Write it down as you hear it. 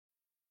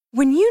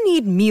When you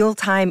need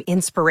mealtime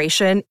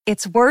inspiration,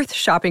 it's worth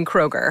shopping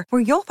Kroger,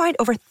 where you'll find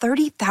over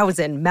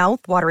 30,000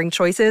 mouth-watering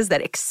choices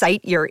that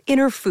excite your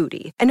inner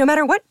foodie. And no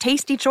matter what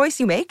tasty choice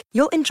you make,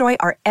 you'll enjoy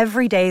our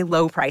everyday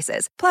low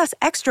prices, plus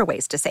extra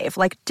ways to save,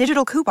 like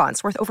digital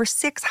coupons worth over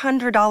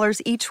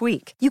 $600 each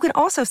week. You can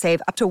also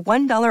save up to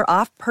 $1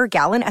 off per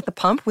gallon at the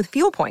pump with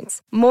fuel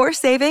points. More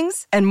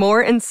savings and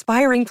more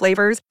inspiring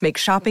flavors make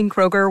shopping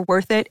Kroger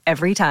worth it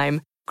every time.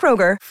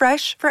 Kroger,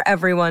 fresh for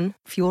everyone.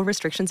 Fuel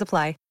restrictions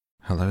apply.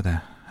 Hello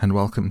there, and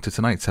welcome to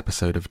tonight's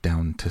episode of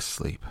Down to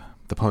Sleep,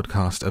 the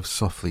podcast of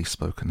softly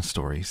spoken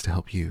stories to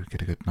help you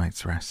get a good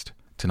night's rest.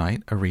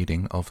 Tonight, a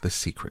reading of The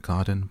Secret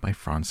Garden by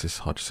Frances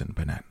Hodgson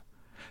Burnett.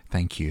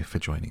 Thank you for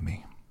joining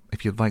me.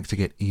 If you'd like to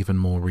get even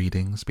more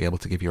readings, be able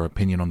to give your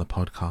opinion on the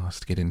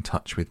podcast, get in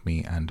touch with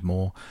me and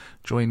more,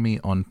 join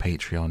me on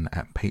Patreon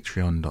at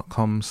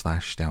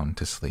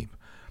patreon.com/downtosleep.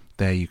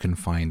 There you can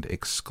find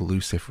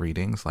exclusive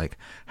readings like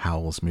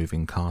Howl's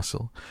Moving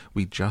Castle.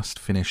 We just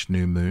finished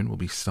New Moon, we'll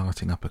be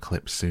starting up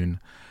Eclipse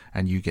soon,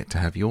 and you get to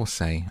have your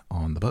say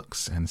on the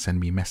books and send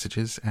me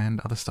messages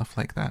and other stuff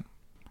like that.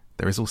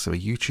 There is also a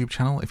YouTube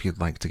channel if you'd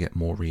like to get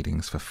more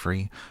readings for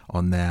free.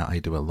 On there I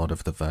do a lot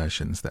of the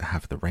versions that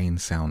have the rain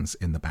sounds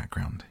in the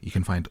background. You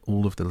can find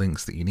all of the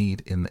links that you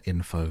need in the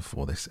info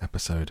for this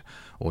episode,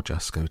 or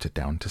just go to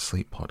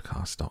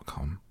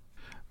downtosleeppodcast.com.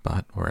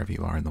 But wherever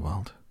you are in the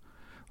world,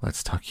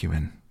 let's tuck you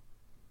in,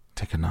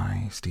 take a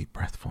nice deep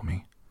breath for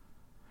me,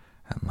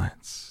 and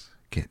let's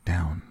get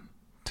down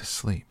to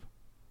sleep.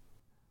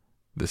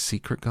 The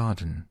Secret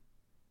Garden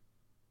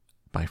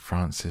by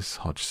Frances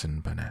Hodgson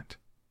Burnett.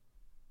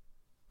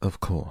 Of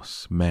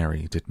course,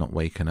 Mary did not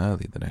waken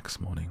early the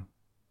next morning.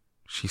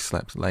 She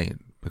slept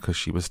late because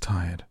she was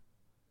tired.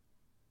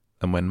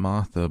 And when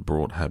Martha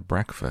brought her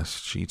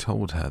breakfast, she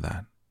told her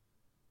that.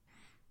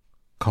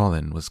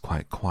 Colin was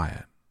quite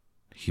quiet.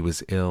 He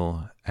was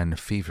ill and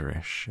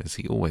feverish, as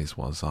he always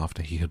was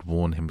after he had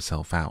worn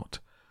himself out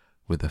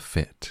with a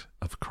fit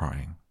of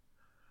crying.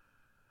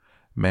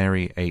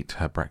 Mary ate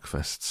her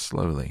breakfast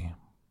slowly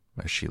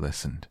as she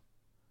listened.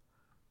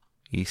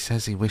 "He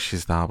says he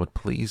wishes thou would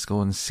please go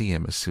and see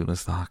him as soon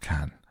as thou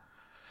can.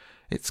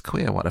 It's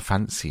queer what a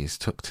fancy he's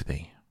took to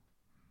thee.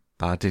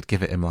 Thou did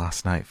give it him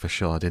last night for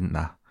sure, didn't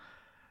thou?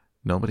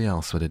 Nobody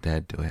else would have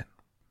dared do it.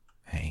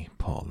 Hey,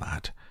 poor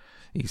lad.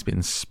 He's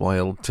been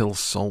spoiled till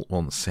salt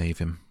won't save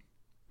him.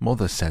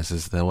 Mother says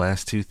as the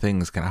worst two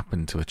things can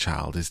happen to a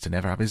child is to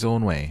never have his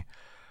own way,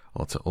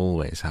 or to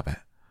always have it.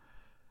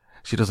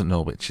 She doesn't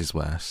know which is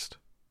worst.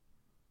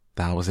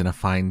 Thou was in a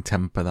fine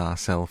temper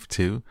thyself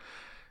too,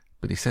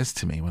 but he says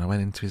to me when I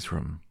went into his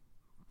room,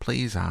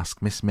 'Please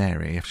ask Miss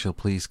Mary if she'll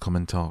please come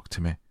and talk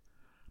to me.'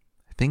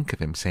 Think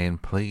of him saying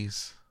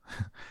please.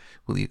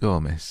 Will you go,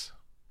 miss?"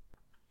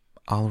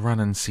 "I'll run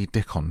and see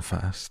Dickon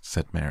first,"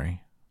 said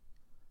Mary.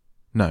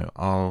 "No,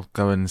 I'll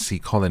go and see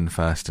Colin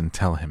first and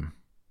tell him.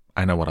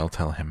 I know what I'll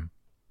tell him,"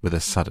 with a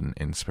sudden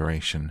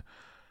inspiration.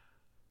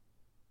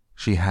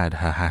 She had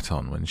her hat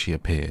on when she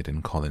appeared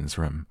in Colin's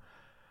room,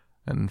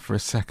 and for a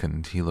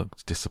second he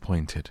looked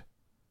disappointed.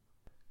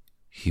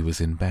 He was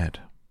in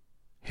bed.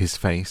 His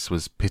face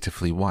was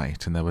pitifully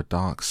white, and there were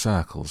dark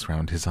circles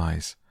round his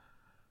eyes.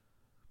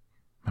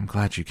 "I'm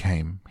glad you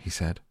came," he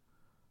said.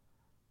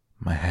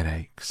 "My head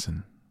aches,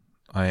 and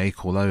I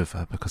ache all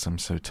over because I'm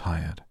so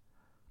tired.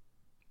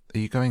 Are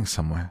you going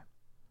somewhere?"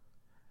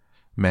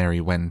 Mary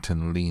went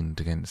and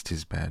leaned against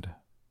his bed.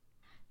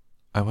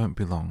 "I won't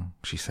be long,"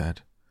 she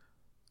said.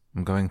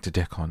 "I'm going to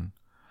Dickon,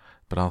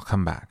 but I'll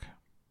come back.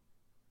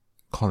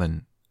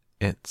 Colin,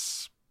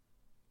 it's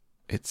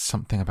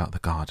something about the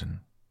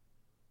garden."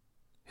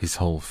 His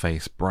whole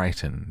face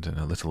brightened and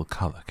a little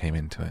colour came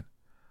into it.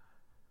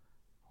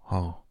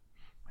 "Oh,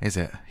 is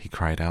it?" he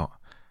cried out.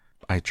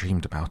 "I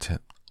dreamed about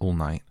it all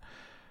night.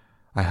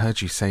 I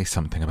heard you say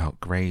something about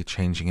grey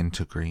changing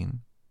into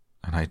green,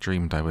 and I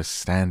dreamed I was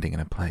standing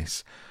in a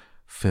place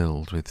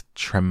filled with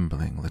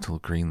trembling little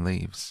green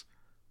leaves,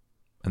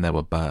 and there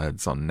were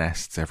birds on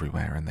nests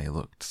everywhere, and they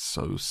looked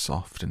so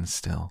soft and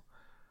still.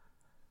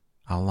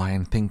 I'll lie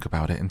and think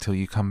about it until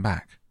you come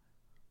back."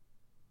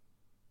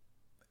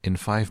 In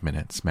 5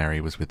 minutes, Mary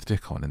was with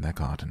Dickon in their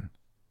garden.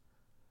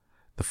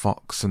 The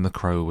fox and the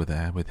crow were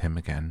there with him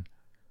again,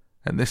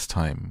 and this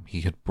time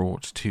he had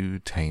brought 2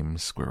 tame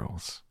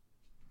squirrels.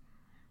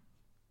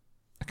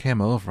 "I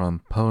came over on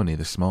Pony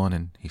this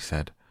morning," he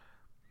said.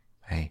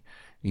 "Hey,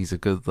 he's a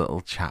good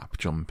little chap,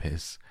 Jump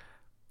is.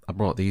 I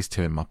brought these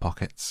 2 in my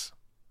pockets.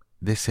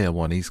 This here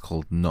one he's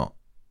called Nut,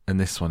 and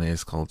this one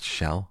here's called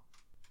Shell."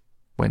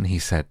 When he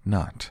said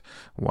Nut,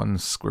 one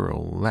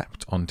squirrel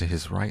leapt onto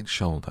his right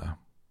shoulder,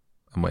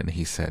 and when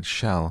he said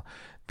Shell,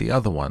 the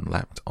other one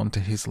leapt onto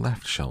his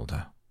left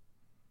shoulder.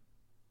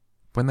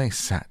 When they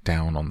sat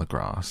down on the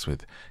grass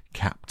with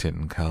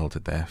Captain curled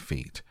at their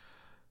feet,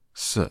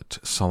 Soot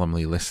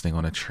solemnly listening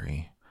on a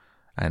tree,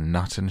 and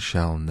Nut and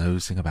Shell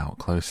nosing about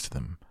close to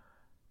them,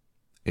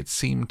 it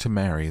seemed to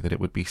Mary that it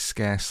would be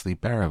scarcely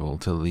bearable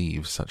to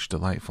leave such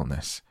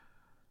delightfulness.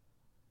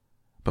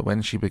 But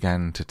when she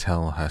began to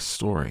tell her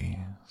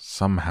story,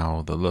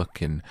 somehow the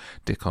look in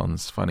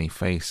Dickon's funny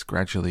face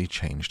gradually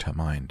changed her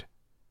mind.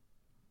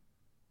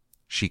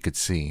 She could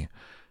see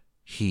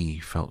he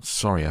felt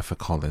sorrier for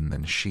Colin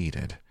than she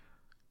did.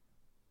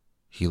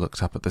 He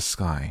looked up at the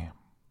sky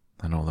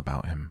and all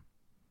about him.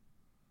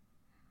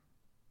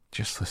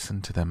 Just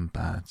listen to them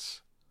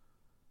birds.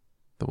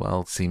 The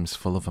world seems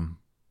full of 'em,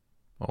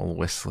 all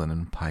whistling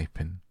and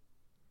piping.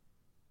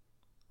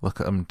 Look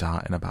at 'em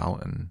darting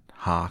about and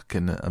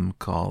harking at 'em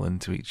calling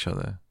to each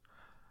other.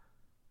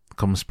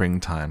 Come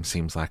springtime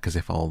seems like as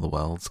if all the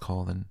world's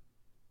calling.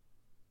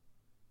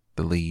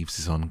 The leaves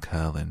is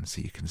uncurling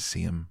so you can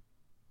see 'em.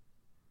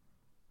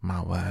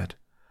 My word,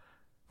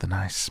 the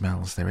nice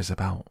smells there is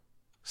about,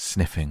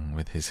 sniffing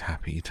with his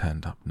happy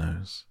turned-up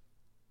nose.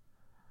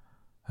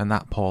 And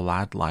that poor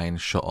lad lying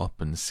shut up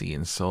and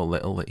seeing so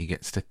little that he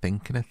gets to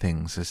thinking of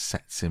things as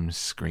sets him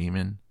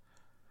screaming.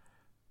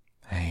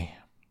 Hey,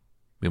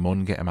 we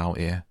mun get him out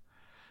here.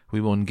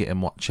 We mun get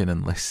him watching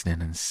and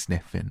listening and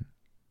sniffing.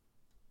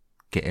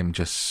 Get him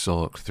just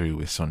soaked through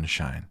with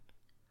sunshine.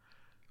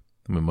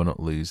 And we munnot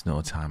lose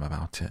no time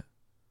about it.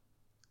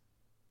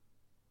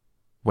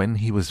 When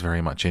he was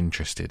very much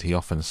interested, he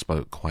often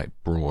spoke quite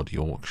broad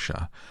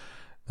Yorkshire,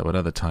 though at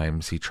other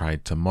times he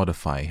tried to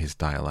modify his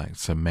dialect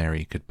so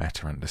Mary could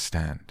better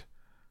understand.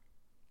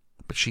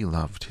 But she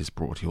loved his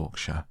broad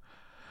Yorkshire,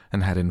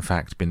 and had in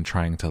fact been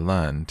trying to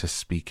learn to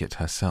speak it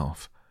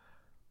herself,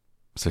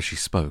 so she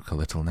spoke a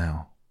little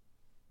now.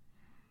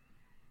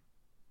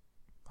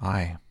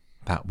 Aye,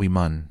 that we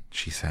mun,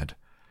 she said,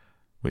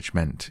 which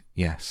meant,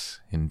 yes,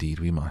 indeed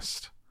we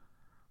must.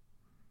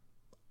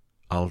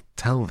 I'll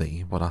tell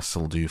thee what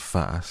us'll do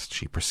first,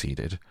 she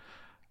proceeded,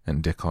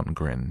 and Dickon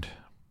grinned,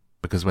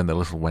 because when the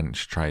little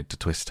wench tried to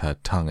twist her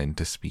tongue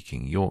into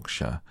speaking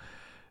Yorkshire,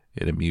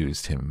 it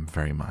amused him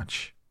very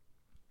much.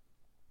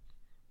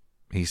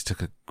 He's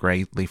took a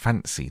greatly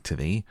fancy to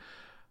thee.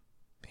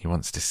 He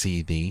wants to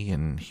see thee,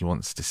 and he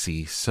wants to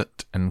see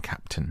Soot and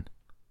Captain.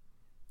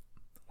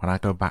 When I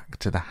go back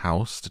to the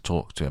house to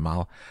talk to him,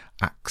 I'll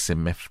ax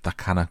him if thou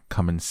canna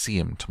come and see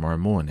him tomorrow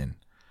morning,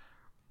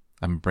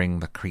 and bring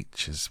the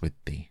creatures with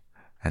thee,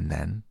 and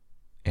then,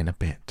 in a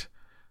bit,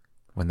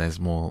 when there's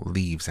more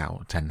leaves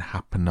out and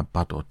happen a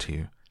bud or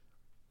two,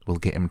 we'll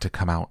get him to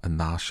come out and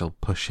thou shall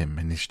push him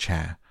in his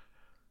chair,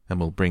 and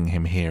we'll bring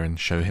him here and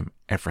show him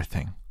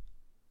everything.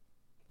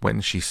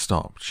 When she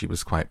stopped, she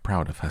was quite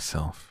proud of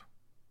herself.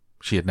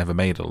 She had never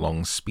made a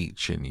long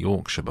speech in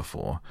Yorkshire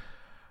before,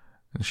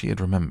 and she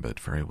had remembered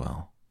very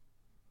well.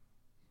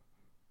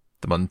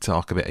 "The mun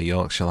talk a bit of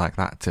Yorkshire like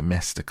that to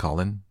Mr.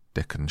 Colin,"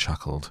 Dickon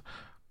chuckled.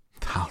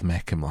 "That'll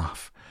make him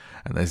laugh,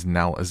 and there's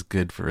nowt as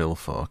good for ill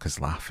folk as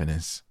laughing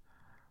is.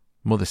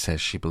 Mother says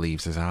she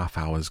believes as half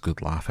hour's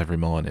good laugh every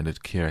morning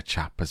 'ud cure a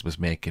chap as was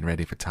making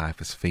ready for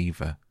typhus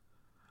fever."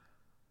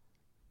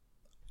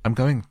 "I'm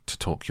going to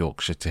talk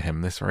Yorkshire to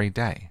him this very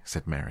day,"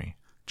 said Mary,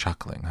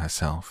 chuckling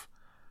herself.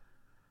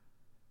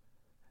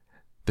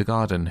 The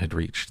garden had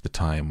reached the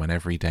time when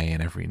every day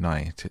and every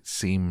night it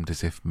seemed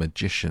as if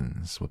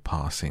magicians were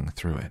passing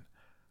through it,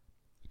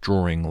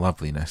 drawing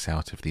loveliness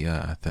out of the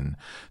earth and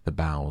the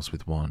boughs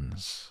with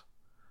wands.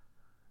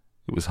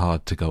 It was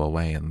hard to go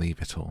away and leave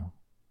it all,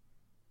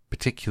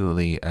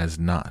 particularly as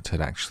Nut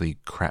had actually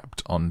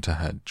crept onto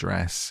her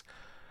dress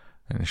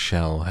and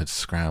Shell had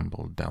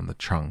scrambled down the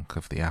trunk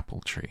of the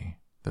apple tree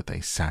that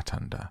they sat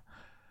under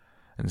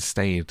and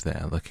stayed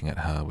there looking at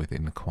her with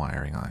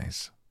inquiring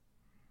eyes.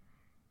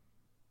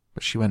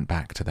 But she went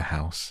back to the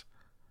house,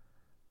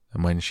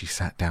 and when she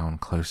sat down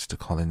close to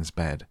Colin's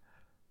bed,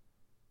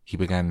 he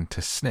began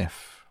to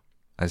sniff,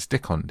 as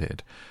Dickon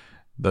did,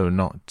 though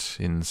not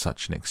in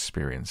such an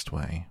experienced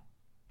way.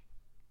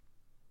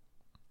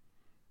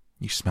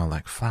 "You smell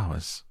like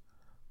flowers,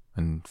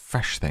 and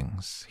fresh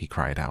things," he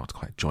cried out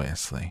quite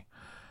joyously.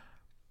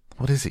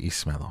 "What is it you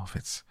smell of?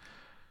 It's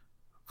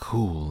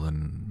cool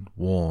and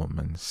warm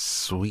and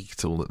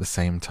sweet all at the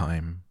same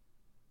time."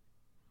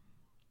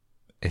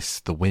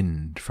 "It's the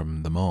wind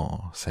from the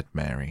moor," said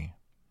Mary.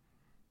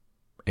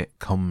 "It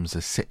comes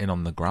a sitting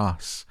on the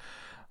grass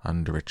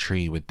under a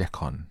tree with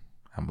Dickon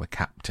and with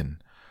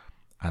Captain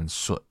and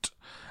Soot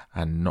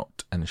and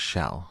Nut and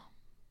Shell.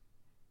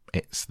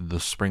 It's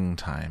the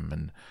springtime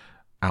and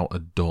out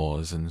of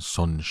doors and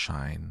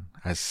sunshine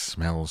as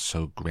smells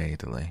so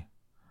greedily."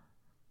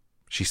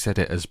 She said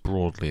it as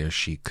broadly as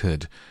she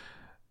could,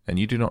 and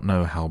you do not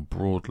know how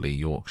broadly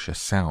Yorkshire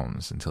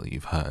sounds until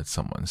you've heard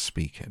someone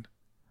speak it.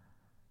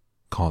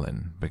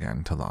 Colin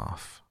began to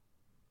laugh.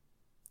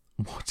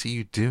 "What are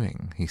you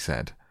doing?" he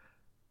said.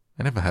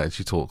 "I never heard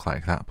you talk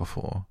like that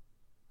before.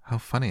 How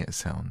funny it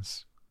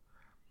sounds."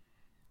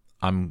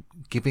 "I'm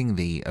giving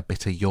thee a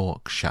bit of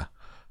Yorkshire,"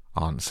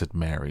 answered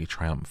Mary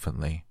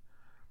triumphantly.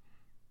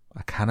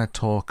 "I canna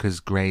talk as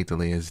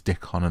greedily as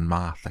Dickon and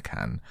Martha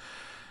can,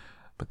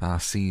 but thou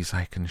sees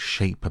I can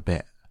shape a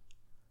bit.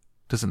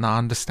 Doesn't thou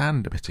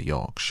understand a bit of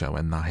Yorkshire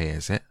when thou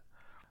hears it?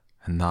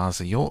 And thou's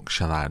a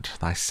Yorkshire lad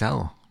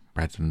thysel,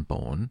 bred and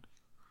born.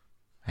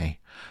 Hey,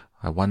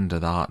 I wonder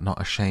thou art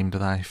not ashamed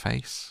of thy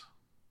face."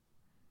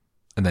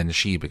 And then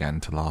she began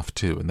to laugh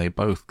too, and they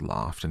both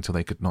laughed until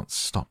they could not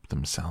stop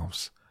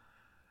themselves.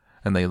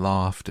 And they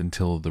laughed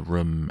until the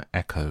room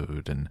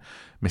echoed, and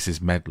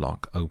Mrs.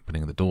 Medlock,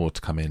 opening the door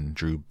to come in,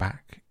 drew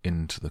back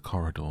into the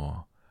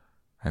corridor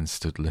and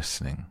stood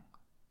listening,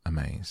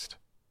 amazed.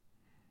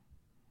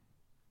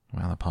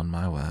 "Well, upon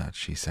my word,"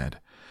 she said,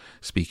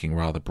 speaking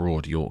rather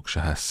broad Yorkshire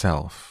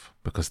herself,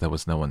 because there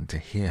was no one to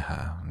hear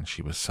her, and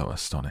she was so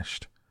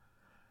astonished.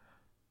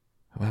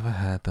 "Whoever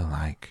heard the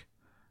like?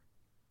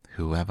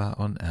 Whoever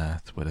on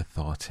earth would have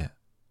thought it?"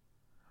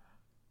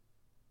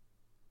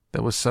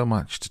 There was so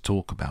much to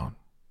talk about.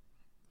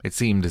 It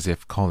seemed as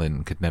if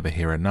Colin could never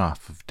hear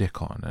enough of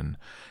Dickon and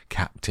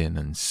Captain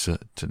and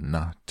Soot and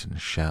Nut and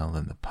Shell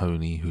and the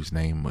pony whose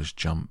name was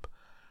Jump.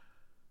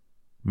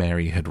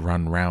 Mary had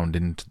run round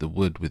into the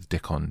wood with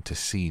Dickon to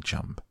see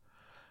Jump.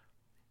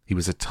 He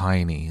was a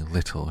tiny,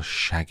 little,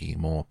 shaggy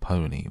moor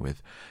pony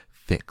with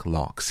thick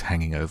locks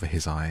hanging over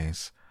his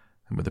eyes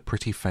and with a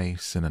pretty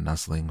face and a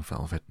nuzzling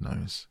velvet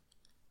nose.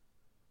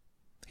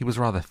 He was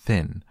rather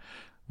thin,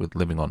 with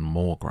living on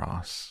moor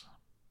grass,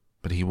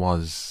 but he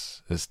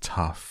was as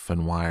tough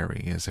and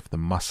wiry as if the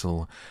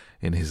muscle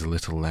in his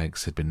little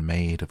legs had been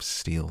made of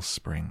steel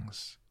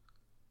springs.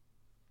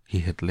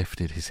 He had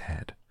lifted his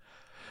head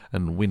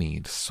and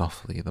whinnied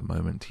softly the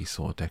moment he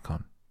saw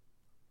Dickon.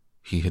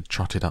 He had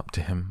trotted up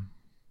to him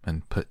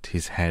and put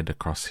his head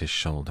across his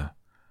shoulder,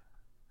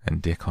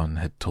 and Dickon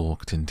had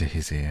talked into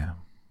his ear,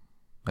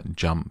 and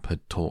Jump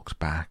had talked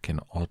back in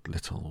odd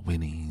little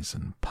whinnies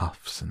and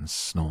puffs and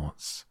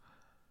snorts.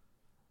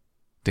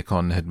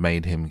 Dickon had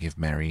made him give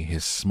Mary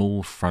his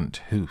small front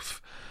hoof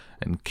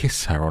and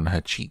kiss her on her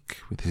cheek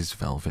with his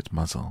velvet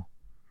muzzle.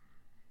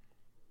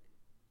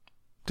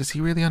 "Does he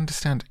really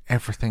understand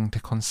everything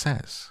Dickon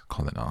says?"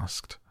 Colin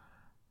asked.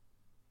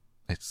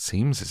 "It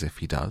seems as if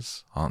he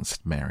does,"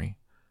 answered Mary.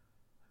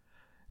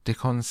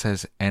 "Dickon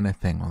says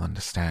anything will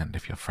understand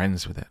if you're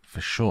friends with it, for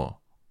sure.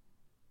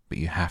 But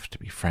you have to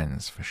be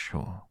friends for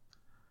sure."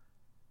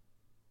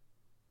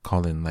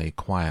 Colin lay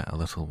quiet a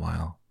little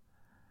while,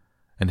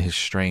 and his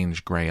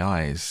strange grey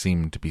eyes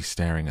seemed to be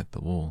staring at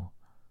the wall.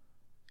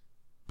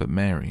 But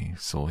Mary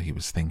saw he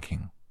was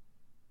thinking.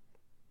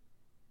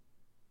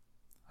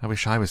 "I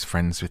wish I was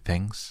friends with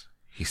things,"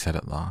 he said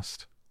at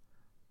last.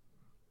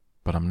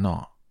 "But I'm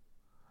not.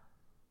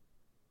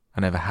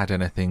 I never had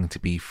anything to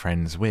be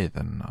friends with,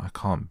 and I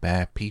can't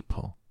bear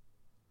people."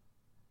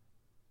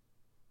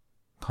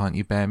 "Can't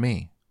you bear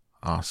me?"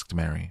 asked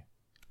Mary.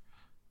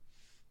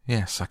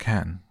 "Yes, I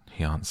can,"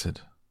 he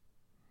answered.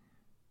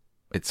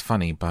 "It's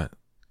funny, but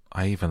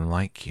I even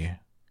like you."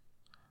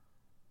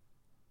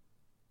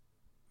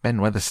 "Ben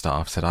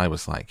Weatherstaff said I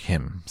was like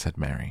him," said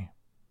Mary.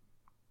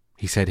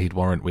 "He said he'd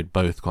warrant we'd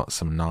both got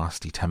some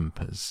nasty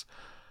tempers.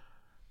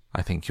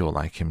 I think you're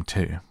like him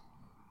too.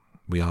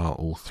 We are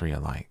all three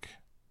alike.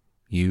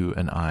 You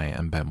and I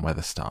and Ben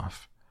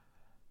Weatherstaff.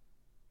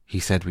 He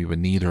said we were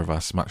neither of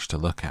us much to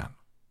look at,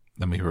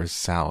 and we were as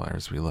sour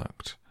as we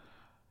looked.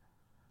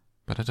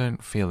 But I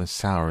don't feel as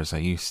sour as I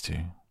used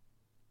to,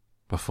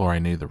 before I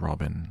knew the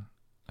Robin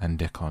and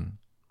Dickon."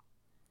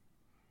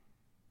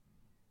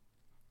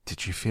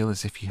 "Did you feel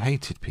as if you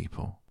hated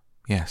people?"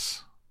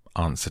 "Yes,"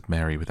 answered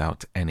Mary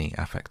without any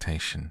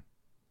affectation.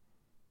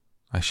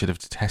 "I should have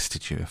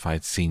detested you if I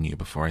had seen you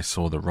before I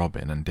saw the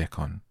Robin and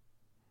Dickon."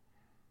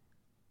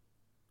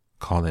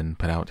 Colin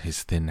put out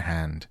his thin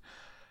hand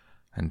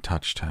and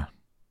touched her.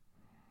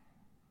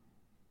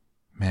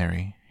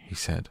 "Mary," he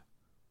said,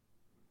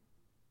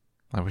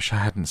 "I wish I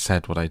hadn't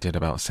said what I did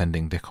about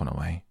sending Dickon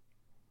away.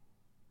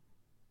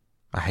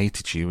 I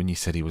hated you when you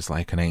said he was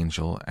like an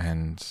angel,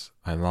 and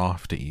I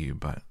laughed at you,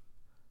 but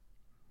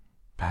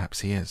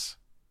perhaps he is."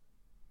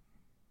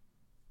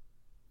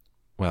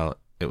 "Well,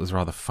 it was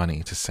rather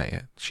funny to say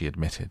it," she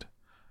admitted,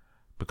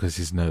 "because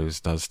his nose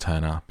does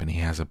turn up, and he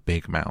has a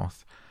big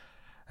mouth,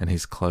 and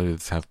his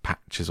clothes have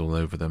patches all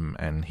over them,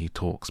 and he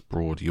talks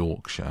broad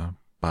Yorkshire,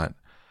 but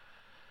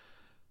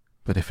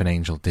if an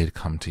angel did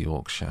come to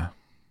Yorkshire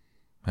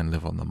and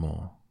live on the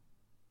moor,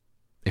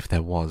 if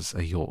there was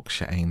a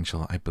Yorkshire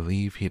angel, I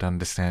believe he'd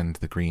understand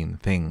the green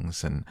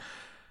things and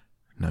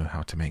know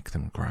how to make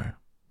them grow.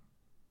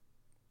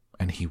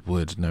 And he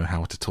would know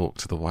how to talk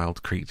to the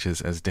wild creatures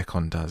as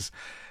Dickon does,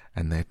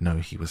 and they'd know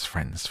he was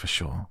friends for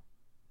sure."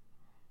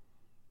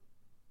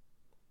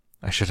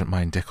 "I shouldn't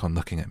mind Dickon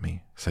looking at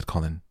me," said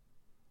Colin.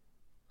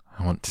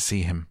 "I want to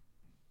see him."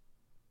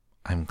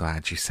 "I'm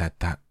glad you said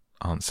that,"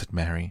 answered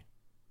Mary.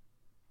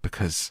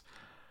 Because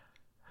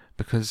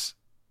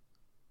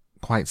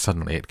quite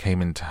suddenly it came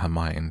into her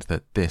mind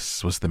that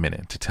this was the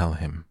minute to tell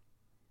him.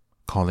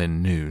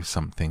 Colin knew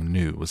something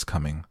new was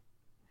coming.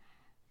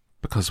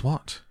 "Because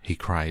what?" he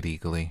cried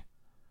eagerly.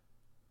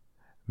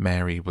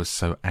 Mary was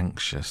so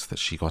anxious that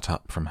she got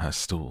up from her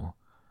stool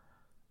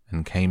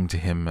and came to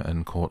him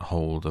and caught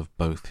hold of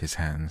both his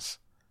hands.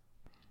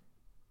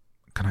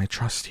 "Can I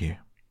trust you?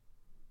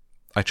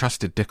 I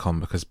trusted Dickon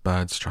because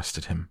birds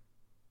trusted him.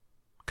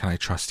 Can I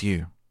trust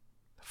you?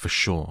 For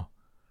sure,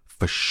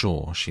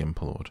 she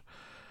implored.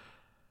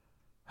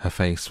 Her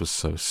face was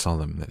so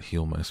solemn that he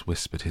almost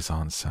whispered his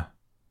answer.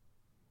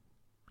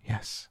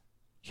 Yes,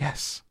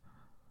 yes.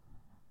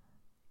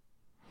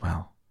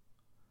 Well,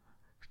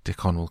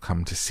 Dickon will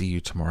come to see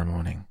you tomorrow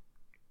morning,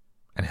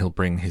 and he'll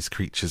bring his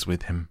creatures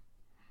with him.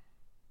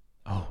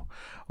 Oh,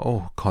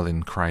 oh,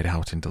 Colin cried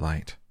out in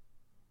delight.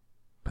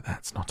 But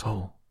that's not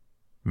all,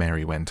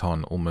 Mary went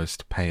on,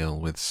 almost pale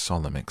with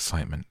solemn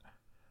excitement.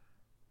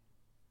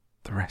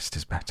 The rest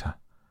is better.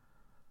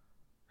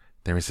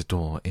 There is a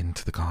door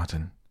into the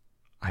garden.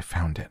 I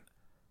found it.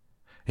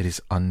 It is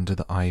under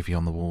the ivy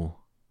on the wall.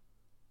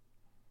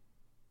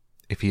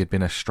 If he had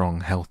been a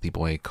strong, healthy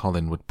boy,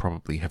 Colin would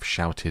probably have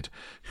shouted,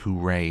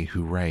 "Hooray,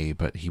 hooray,"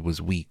 but he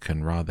was weak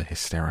and rather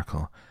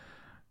hysterical.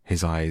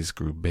 His eyes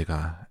grew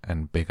bigger,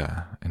 and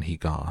he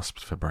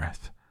gasped for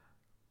breath.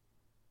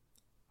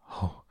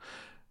 Oh,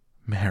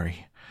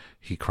 Mary,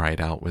 he cried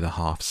out with a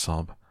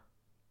half-sob.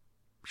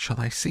 Shall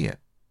I see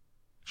it?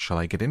 Shall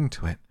I get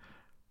into it?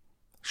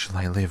 Shall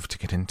I live to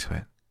get into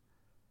it?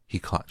 He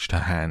clutched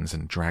her hands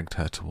and dragged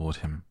her toward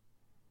him.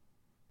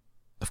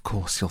 Of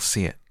course you'll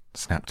see it,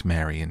 snapped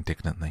Mary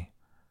indignantly.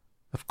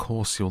 Of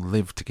course you'll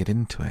live to get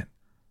into it.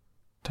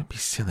 Don't be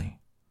silly.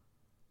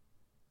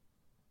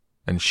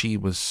 And she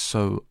was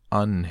so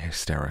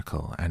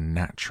unhysterical and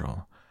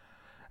natural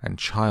and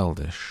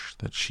childish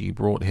that she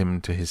brought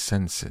him to his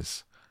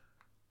senses.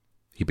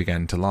 He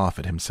began to laugh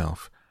at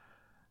himself,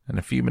 and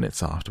a few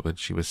minutes afterwards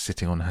she was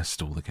sitting on her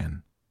stool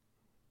again,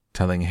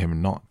 telling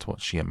him not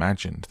what she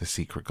imagined the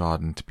secret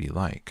garden to be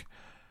like,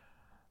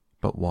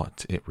 but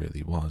what it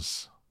really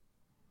was.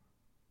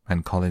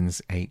 And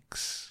Colin's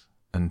aches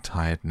and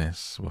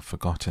tiredness were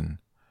forgotten,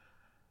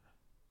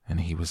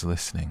 and he was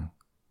listening,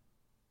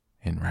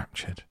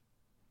 enraptured.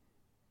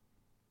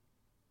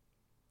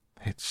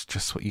 It's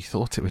just what you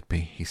thought it would be,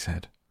 he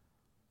said.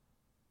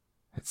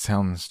 It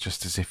sounds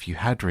just as if you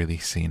had really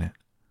seen it.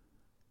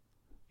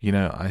 You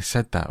know, I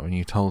said that when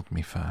you told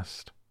me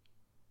first.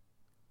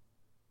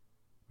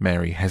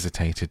 Mary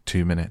hesitated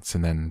 2 minutes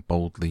and then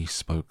boldly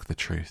spoke the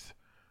truth.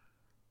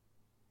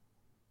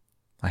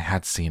 I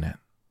had seen it,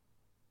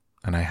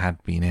 and I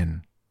had been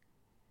in.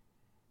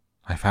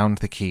 I found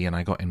the key and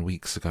I got in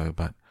weeks ago,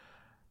 but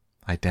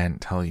I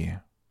daren't tell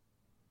you.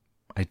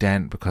 I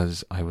daren't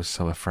because I was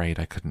so afraid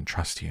I couldn't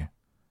trust you.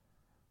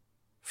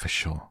 For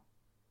sure.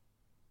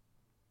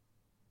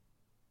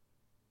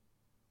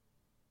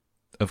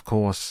 Of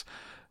course,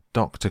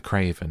 Dr.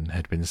 Craven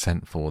had been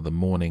sent for the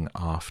morning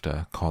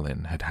after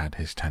Colin had had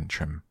his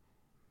tantrum.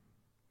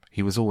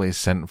 He was always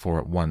sent for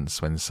at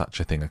once when such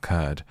a thing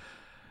occurred,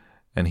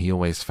 and he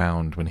always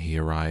found when he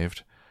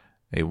arrived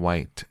a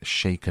white,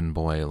 shaken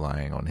boy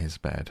lying on his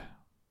bed,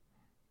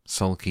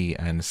 sulky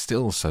and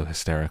still so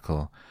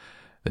hysterical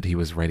that he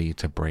was ready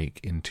to break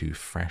into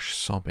fresh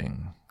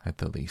sobbing at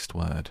the least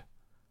word.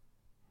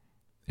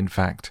 In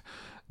fact,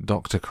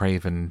 Dr.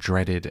 Craven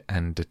dreaded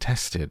and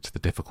detested the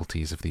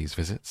difficulties of these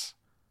visits.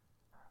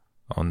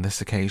 On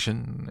this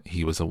occasion,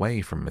 he was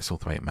away from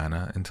Misselthwaite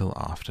Manor until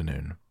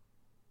afternoon.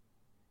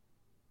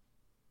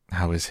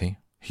 How is he?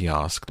 He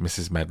asked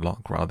Mrs.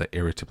 Medlock rather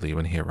irritably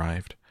when he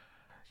arrived.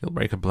 He'll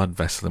break a blood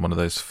vessel in one of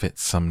those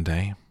fits some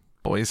day.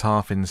 Boy's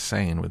half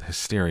insane with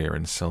hysteria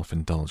and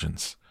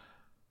self-indulgence.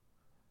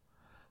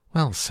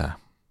 Well, sir,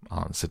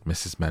 answered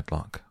Mrs.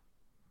 Medlock,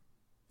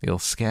 you'll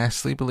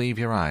scarcely believe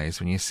your eyes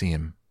when you see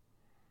him.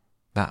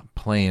 That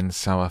plain,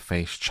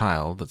 sour-faced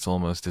child that's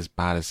almost as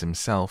bad as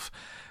himself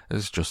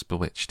has just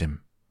bewitched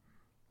him.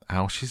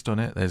 How she's done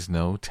it, there's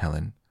no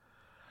telling.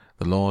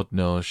 The Lord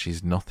knows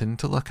she's nothing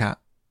to look at,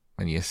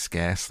 and you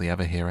scarcely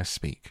ever hear her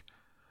speak.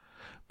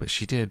 But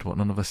she did what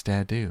none of us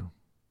dare do.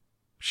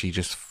 She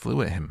just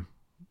flew at him,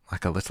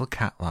 like a little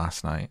cat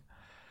last night,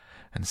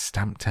 and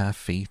stamped her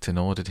feet and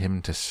ordered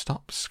him to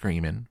stop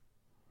screaming.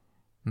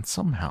 And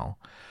somehow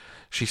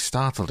she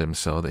startled him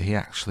so that he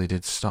actually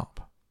did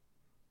stop.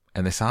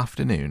 And this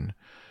afternoon,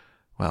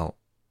 well,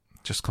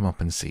 just come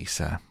up and see,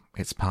 sir.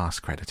 It's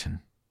past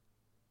crediting.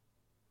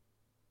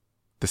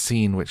 The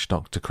scene which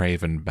Dr.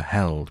 Craven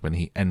beheld when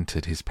he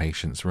entered his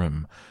patient's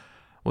room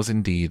was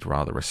indeed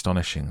rather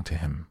astonishing to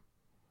him.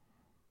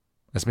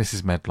 As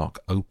Mrs. Medlock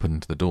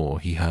opened the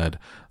door, he heard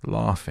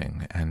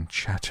laughing and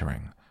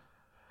chattering.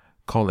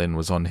 Colin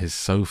was on his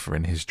sofa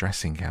in his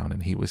dressing gown,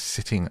 and he was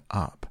sitting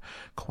up,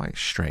 quite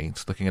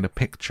straight, looking at a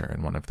picture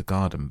in one of the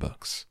garden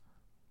books,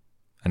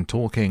 and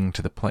talking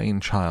to the plain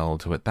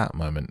child who at that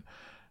moment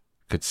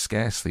could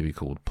scarcely be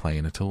called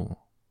plain at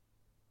all,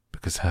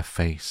 because her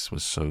face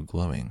was so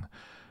glowing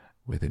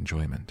with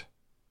enjoyment.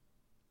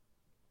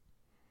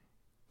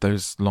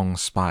 Those long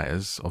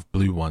spires of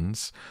blue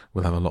ones,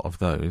 we'll have a lot of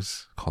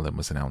those, Colin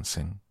was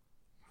announcing.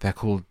 They're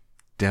called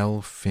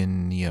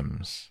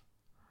delphiniums.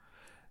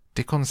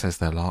 Dickon says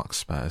they're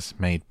larkspurs,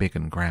 made big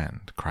and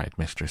grand, cried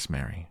Mistress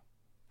Mary.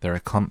 There are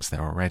clumps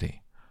there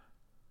already.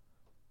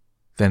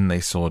 Then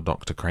they saw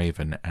Dr.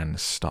 Craven and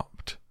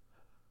stopped.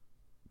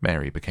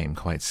 Mary became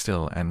quite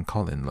still, and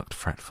Colin looked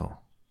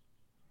fretful.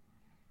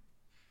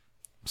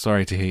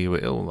 Sorry to hear you were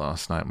ill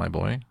last night, my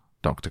boy,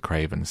 Dr.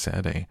 Craven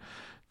said, a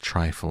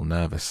trifle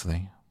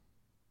nervously.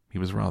 He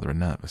was rather a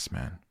nervous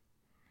man.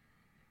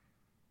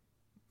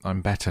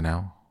 "I'm better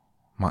now,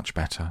 much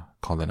better,"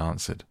 Colin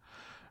answered,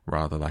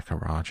 rather like a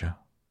Raja.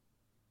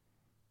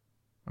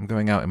 "I'm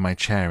going out in my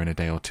chair in a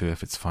day or two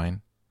if it's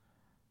fine.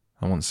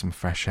 I want some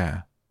fresh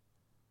air."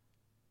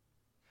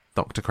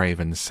 Dr.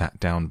 Craven sat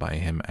down by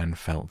him and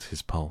felt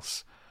his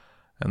pulse,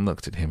 and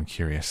looked at him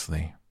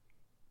curiously.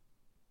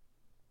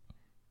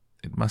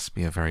 "It must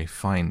be a very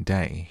fine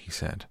day," he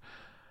said,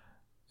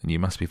 "and you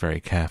must be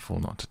very careful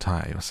not to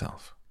tire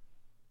yourself."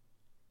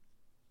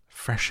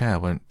 "Fresh air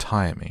won't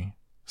tire me,"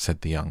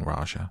 said the young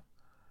Raja.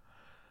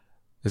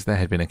 As there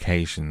had been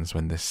occasions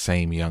when this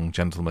same young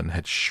gentleman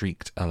had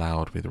shrieked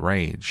aloud with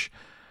rage,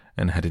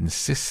 and had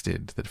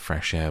insisted that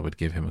fresh air would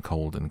give him a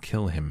cold and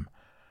kill him,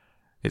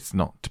 it's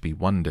not to be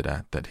wondered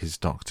at that his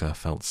doctor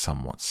felt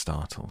somewhat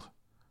startled.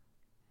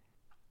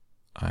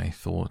 "I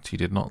thought you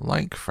did not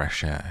like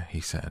fresh air,"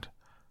 he said.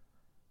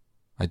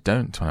 "I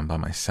don't when I'm by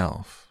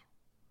myself,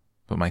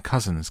 but my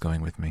cousin's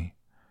going with me."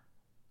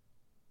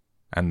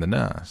 "And the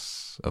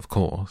nurse, of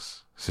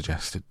course,"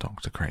 suggested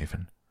Dr.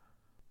 Craven.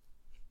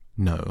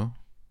 "No,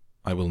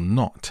 I will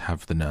not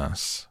have the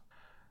nurse,"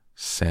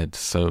 said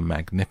so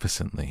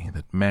magnificently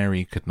that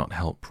Mary could not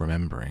help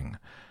remembering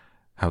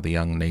how the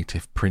young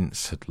native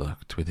prince had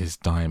looked with his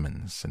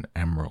diamonds and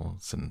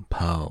emeralds and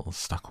pearls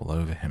stuck all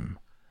over him,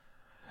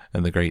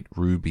 and the great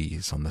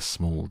rubies on the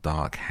small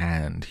dark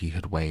hand he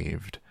had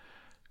waved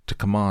to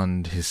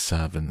command his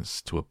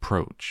servants to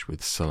approach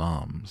with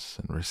salams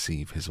and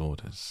receive his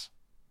orders.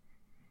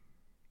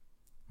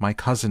 "My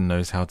cousin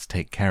knows how to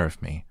take care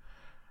of me.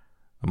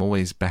 I'm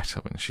always better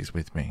when she's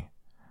with me.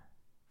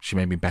 She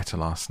made me better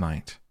last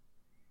night.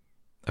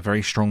 A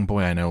very strong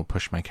boy I know will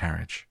push my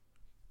carriage."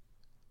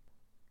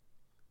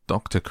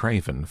 Dr.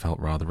 Craven felt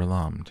rather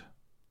alarmed.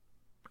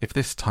 If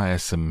this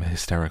tiresome,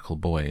 hysterical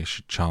boy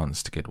should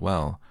chance to get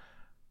well,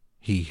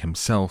 he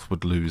himself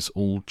would lose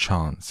all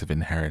chance of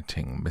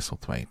inheriting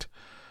Misselthwaite.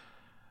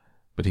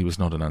 But he was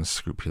not an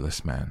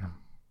unscrupulous man,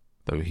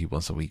 though he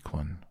was a weak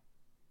one.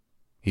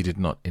 He did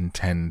not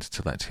intend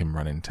to let him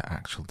run into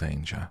actual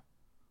danger.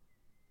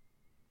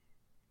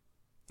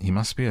 "He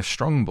must be a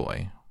strong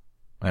boy,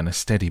 and a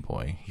steady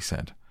boy," he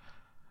said.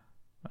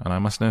 "And I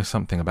must know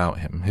something about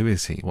him. Who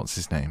is he? What's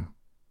his name?"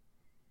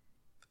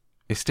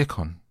 "It's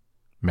Dickon,"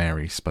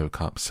 Mary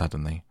spoke up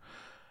suddenly.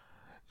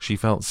 She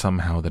felt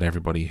somehow that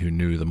everybody who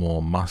knew the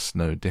moor must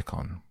know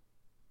Dickon.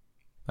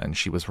 And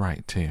she was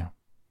right, too.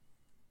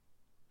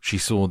 She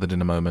saw that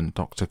in a moment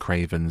Dr.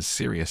 Craven's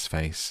serious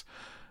face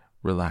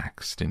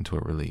relaxed into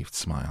a relieved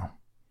smile.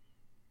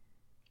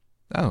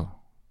 "Oh,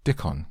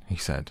 Dickon," he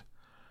said.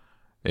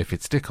 "If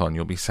it's Dickon,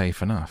 you'll be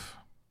safe enough.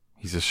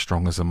 He's as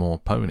strong as a moor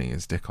pony,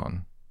 is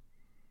Dickon."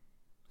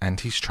 "And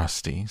he's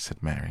trusty,"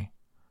 said Mary.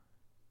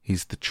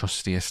 "He's the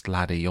trustiest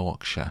lad of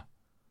Yorkshire."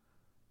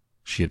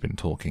 She had been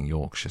talking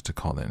Yorkshire to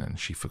Colin, and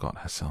she forgot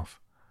herself.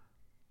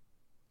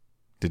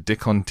 "Did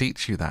Dickon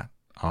teach you that?"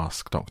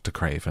 asked Dr.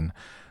 Craven,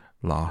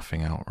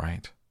 laughing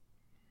outright.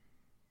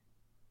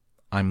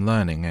 "I'm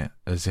learning it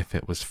as if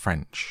it was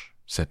French,"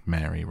 said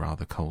Mary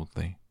rather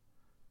coldly.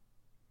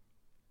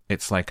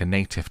 "It's like a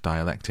native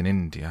dialect in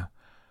India.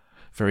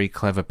 Very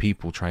clever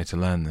people try to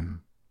learn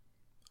them.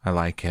 I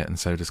like it, and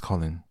so does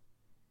Colin."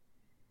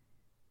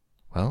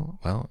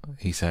 Well,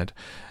 he said,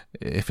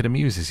 "if it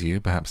amuses you,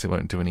 perhaps it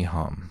won't do any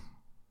harm.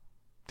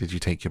 Did you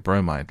take your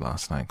bromide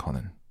last night,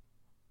 Colin?"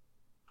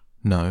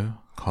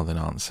 "No," Colin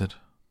answered.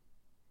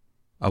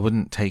 "I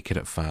wouldn't take it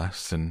at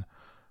first, and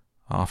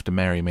after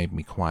Mary made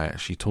me quiet,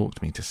 she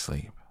talked me to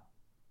sleep,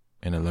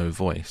 in a low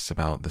voice,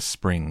 about the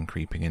spring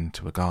creeping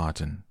into a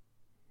garden."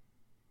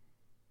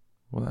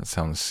 "Well, that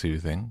sounds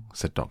soothing,"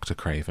 said Dr.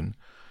 Craven,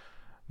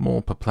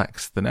 more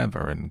perplexed than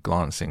ever, and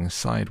glancing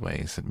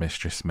sideways at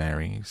Mistress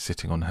Mary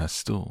sitting on her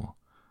stool,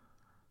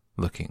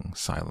 looking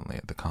silently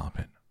at the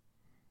carpet.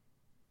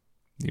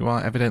 "You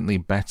are evidently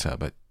better,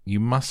 but you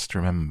must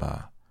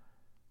remember—"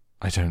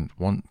 "I don't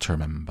want to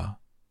remember,"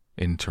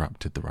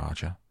 interrupted the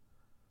Raja.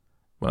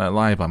 "When I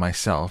lie by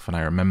myself and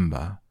I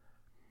remember,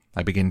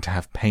 I begin to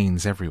have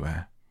pains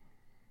everywhere,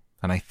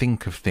 and I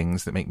think of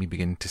things that make me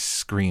begin to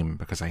scream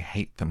because I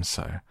hate them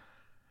so.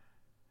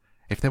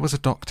 If there was a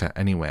doctor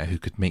anywhere who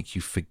could make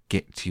you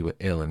forget you were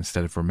ill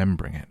instead of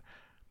remembering it,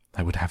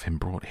 I would have him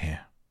brought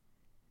here."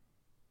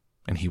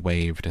 And he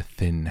waved a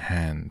thin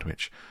hand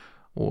which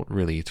ought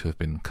really to have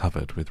been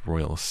covered with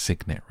royal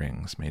signet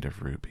rings made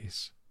of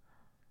rubies.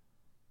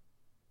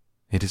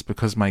 "It is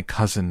because my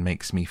cousin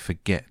makes me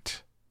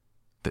forget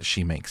that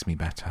she makes me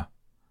better."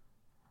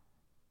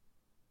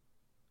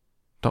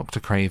 Dr.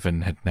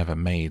 Craven had never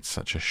made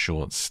such a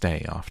short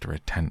stay after a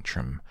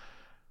tantrum.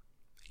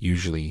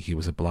 Usually he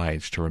was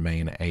obliged to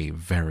remain a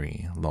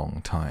very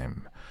long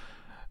time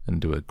and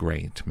do a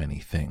great many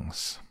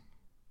things.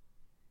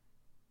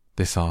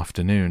 This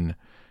afternoon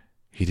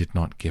he did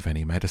not give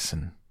any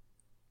medicine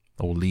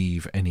or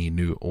leave any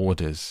new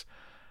orders,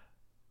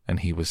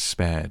 and he was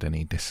spared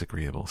any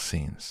disagreeable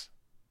scenes.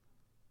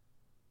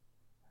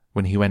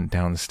 When he went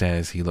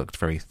downstairs he looked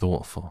very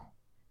thoughtful,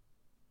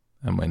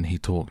 and when he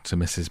talked to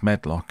Mrs.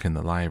 Medlock in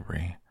the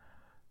library,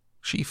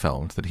 She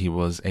felt that he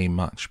was a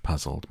much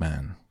puzzled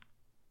man.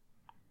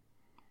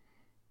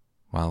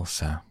 "Well,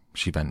 sir,"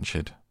 she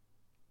ventured,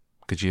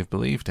 "could you have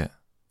believed it?"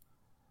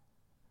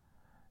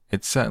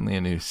 "It's certainly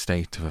a new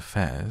state of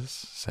affairs,"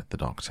 said the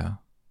doctor.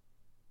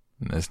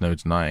 "And there's no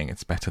denying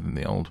it's better than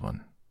the old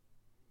one."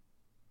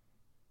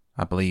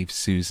 "I believe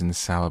Susan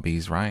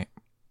Sowerby's right.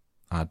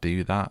 I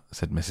do that,"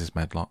 said Mrs.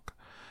 Medlock.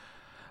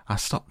 "I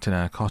stopped in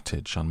her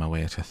cottage on my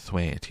way to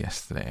Thwaite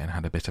yesterday and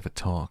had a bit of a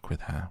talk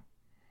with her.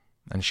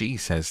 And she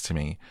says to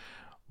me,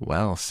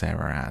 'Well,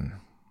 Sarah Ann,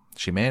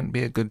 she mayn't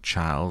be a good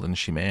child and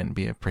she mayn't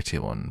be a pretty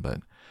one,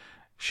 but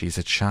she's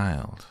a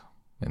child,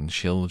 and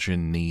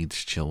children need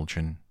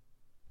children.'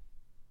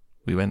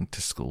 We went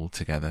to school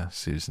together,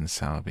 Susan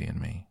Sowerby and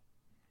me."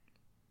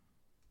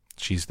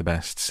 "She's the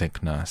best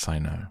sick nurse I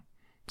know,"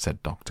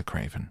 said Dr.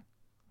 Craven.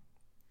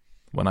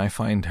 "When I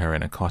find her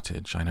in a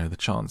cottage, I know the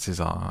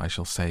chances are I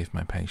shall save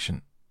my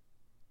patient."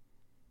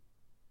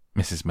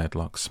 Mrs.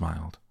 Medlock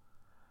smiled.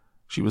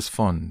 She was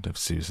fond of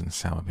Susan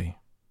Sowerby.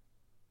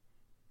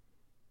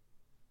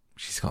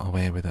 "She's got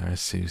away with her,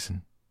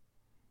 Susan.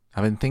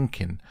 I've been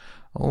thinking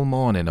all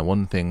morning of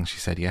one thing she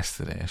said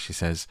yesterday. She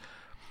says,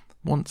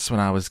 'Once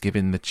when I was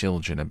giving the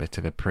children a bit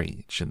of a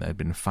preach and they'd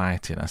been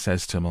fighting, I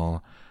says to 'em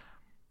all,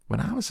 when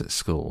I was at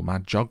school, my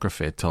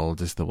geography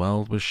told us the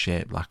world was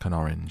shaped like an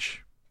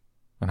orange.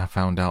 And I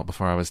found out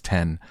before I was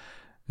 10,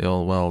 the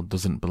whole world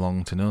doesn't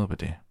belong to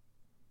nobody.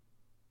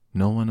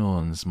 No one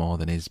owns more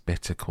than his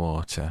bit a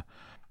quarter,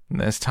 and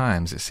there's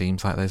times it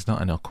seems like there's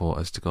not enough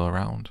quarters to go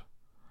around.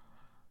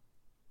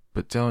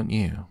 But don't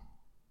you,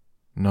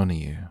 none of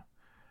you,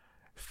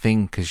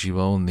 think as you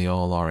own the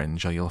whole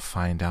orange, or you'll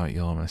find out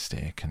you're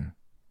mistaken.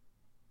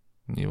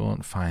 And you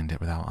won't find it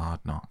without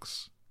hard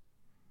knocks.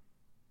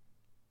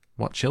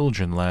 What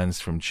children learns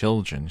from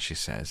children,' she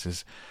says,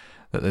 'is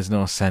that there's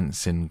no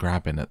sense in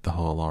grabbing at the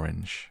whole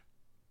orange,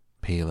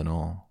 peel and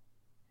all.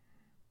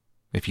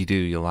 If you do,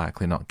 you'll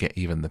likely not get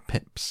even the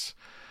pips,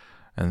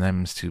 and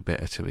them's too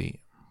bitter to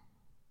eat.'"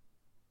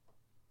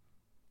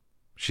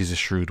 "She's a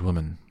shrewd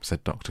woman,"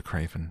 said Dr.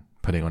 Craven,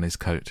 putting on his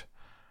coat.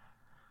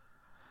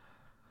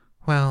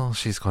 "Well,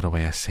 she's got a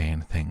way of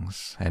saying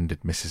things,"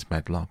 ended Mrs.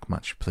 Medlock,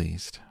 much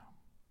pleased.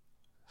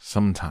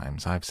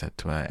 "Sometimes I've said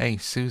to her, 'Hey,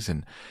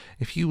 Susan,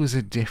 if you was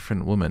a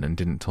different woman and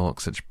didn't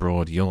talk such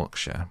broad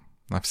Yorkshire,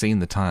 I've seen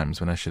the times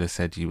when I should have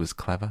said you was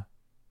clever.'"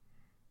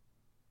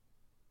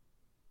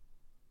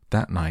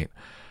 That night,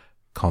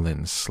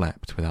 Collins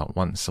slept without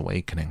once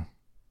awakening.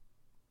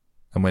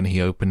 And when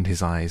he opened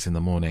his eyes in the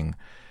morning,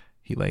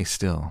 he lay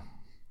still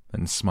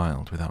and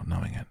smiled without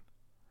knowing it.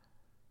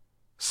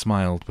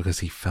 Smiled because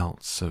he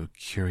felt so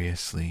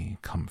curiously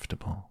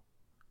comfortable.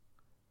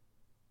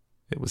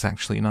 It was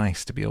actually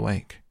nice to be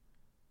awake.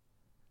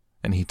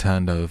 And he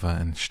turned over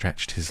and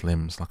stretched his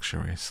limbs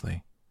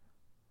luxuriously.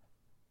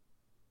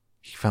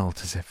 He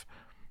felt as if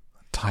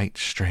tight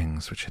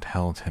strings which had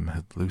held him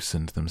had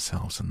loosened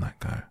themselves and let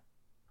go.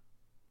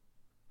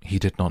 He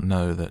did not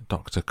know that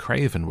Dr.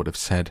 Craven would have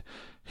said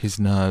his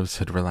nerves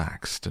had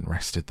relaxed and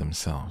rested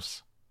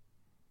themselves.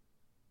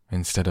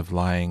 Instead of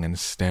lying and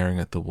staring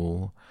at the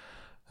wall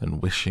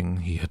and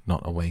wishing he had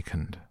not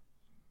awakened,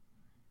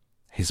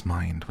 his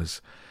mind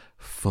was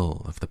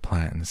full of the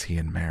plans he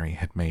and Mary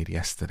had made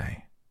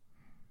yesterday,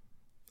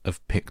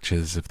 of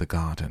pictures of the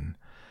garden,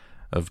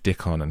 of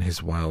Dickon and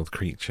his wild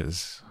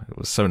creatures. It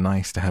was so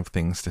nice to have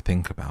things to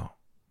think about.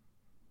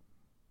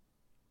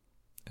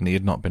 And he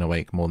had not been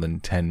awake more than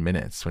 10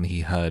 minutes when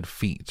he heard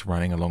feet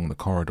running along the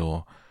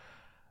corridor,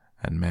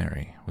 and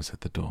Mary was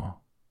at the door.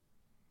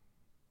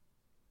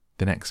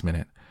 The next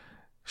minute,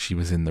 she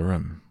was in the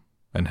room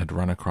and had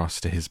run across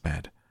to his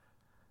bed,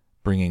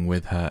 bringing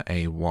with her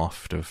a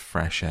waft of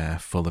fresh air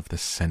full of the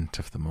scent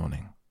of the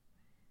morning.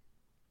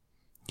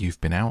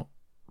 "You've been out?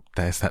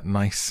 There's that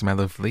nice smell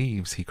of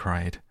leaves," he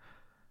cried.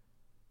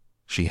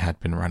 She had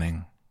been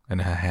running,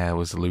 and her hair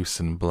was loose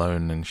and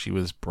blown, and she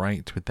was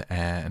bright with the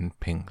air and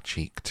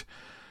pink-cheeked,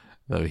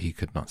 though he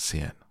could not see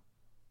it.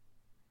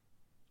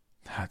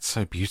 "That's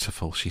so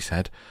beautiful," she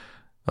said,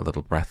 a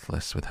little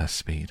breathless with her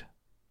speed.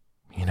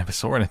 "You never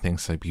saw anything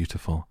so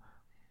beautiful.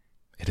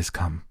 It has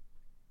come.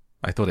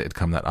 I thought it had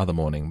come that other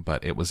morning,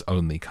 but it was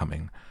only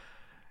coming.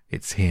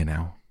 It's here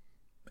now.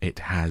 It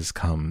has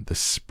come. The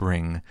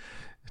spring.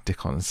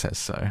 Dickon says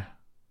so."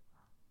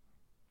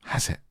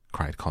 "Has it?"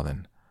 cried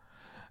Colin,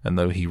 and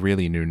though he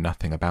really knew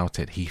nothing about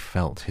it, he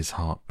felt his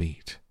heart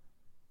beat.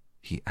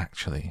 He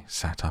actually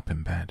sat up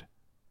in bed.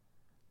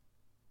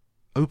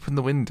 "Open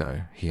the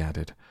window," he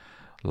added,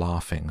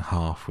 laughing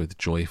half with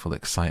joyful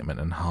excitement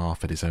and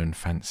half at his own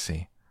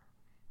fancy.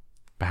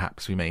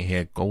 "Perhaps we may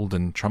hear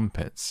golden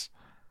trumpets."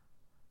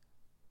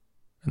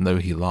 And though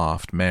he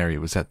laughed, Mary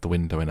was at the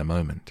window in a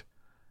moment,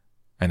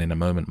 and in a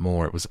moment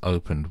more it was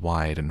opened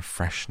wide, and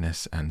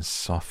freshness and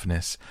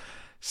softness,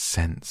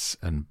 scents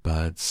and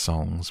bird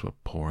songs were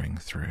pouring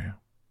through.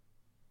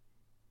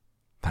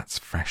 "That's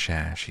fresh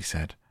air," she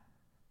said.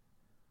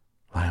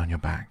 "Lie on your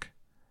back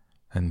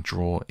and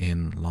draw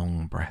in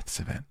long breaths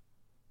of it.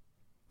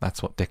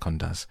 That's what Dickon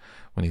does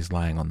when he's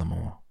lying on the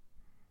moor.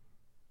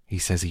 He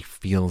says he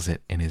feels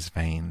it in his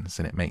veins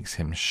and it makes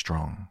him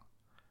strong.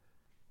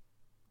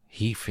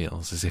 He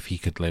feels as if he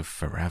could live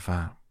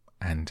forever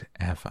and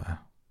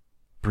ever.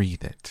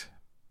 Breathe it.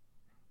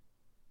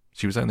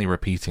 She was only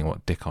repeating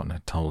what Dickon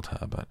had told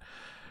her, but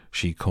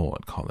she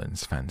caught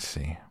Colin's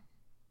fancy.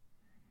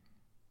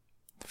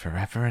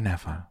 Forever and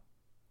ever.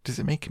 Does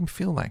it make him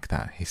feel like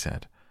that? He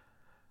said.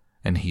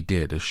 And he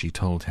did as she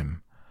told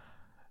him,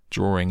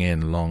 drawing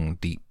in long,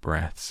 deep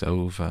breaths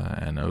over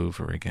and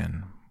over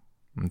again,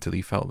 until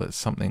he felt that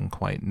something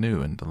quite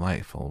new and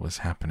delightful was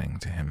happening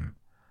to him.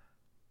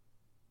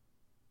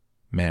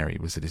 Mary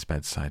was at his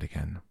bedside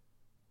again.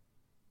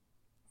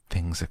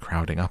 Things are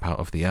crowding up out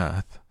of the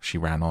earth, she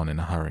ran on in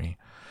a hurry,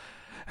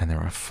 and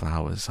there are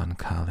flowers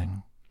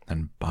uncurling,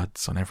 and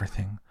buds on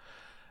everything,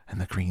 and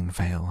the green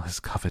veil has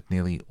covered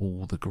nearly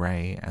all the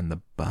grey, and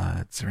the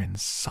birds are in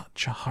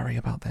such a hurry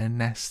about their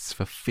nests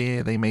for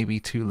fear they may be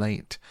too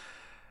late.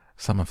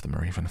 Some of them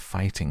are even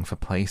fighting for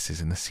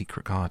places in the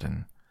secret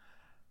garden.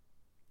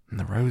 And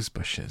the rose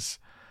bushes,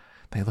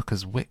 they look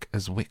as wick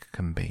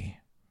can be.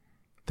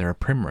 There are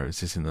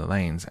primroses in the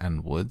lanes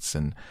and woods,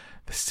 and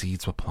the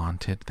seeds were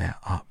planted, they're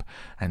up,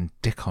 and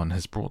Dickon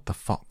has brought the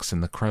fox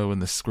and the crow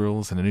and the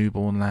squirrels and a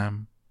newborn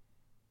lamb.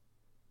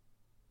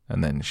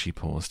 And then she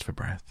paused for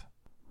breath.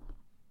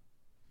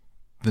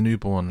 The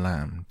newborn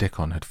lamb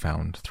Dickon had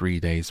found 3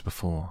 days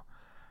before,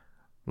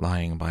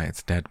 lying by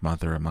its dead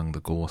mother among the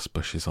gorse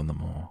bushes on the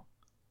moor.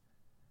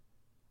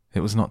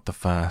 It was not the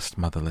first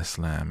motherless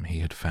lamb he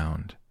had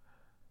found,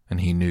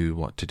 and he knew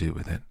what to do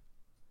with it.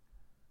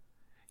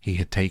 He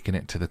had taken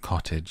it to the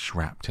cottage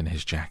wrapped in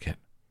his jacket,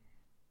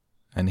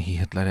 and he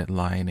had let it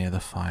lie near the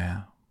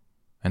fire,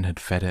 and had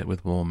fed it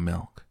with warm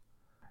milk.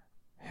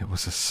 It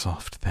was a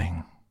soft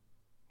thing,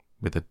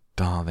 with a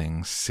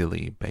darling,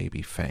 silly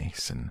baby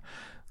face, and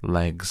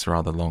legs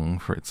rather long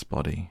for its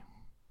body.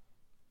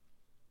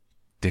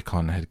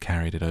 Dickon had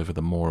carried it over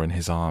the moor in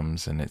his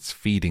arms, and its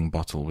feeding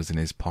bottle was in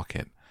his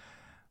pocket,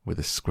 with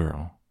a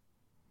squirrel.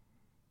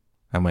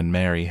 And when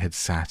Mary had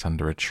sat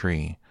under a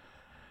tree,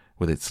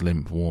 with its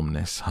limp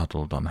warmness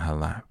huddled on her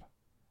lap,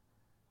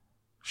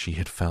 she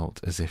had felt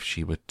as if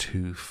she were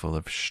too full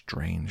of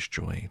strange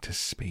joy to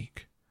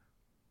speak.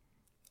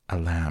 A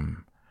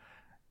lamb,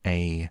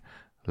 a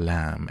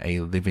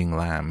living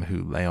lamb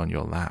who lay on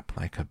your lap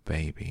like a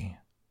baby.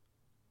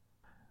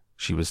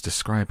 She was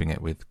describing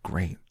it with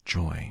great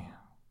joy,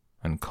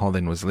 and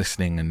Colin was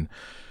listening and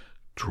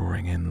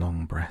drawing in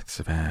long breaths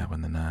of air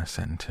when the nurse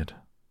entered.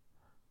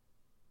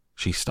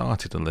 She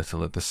started a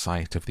little at the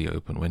sight of the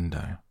open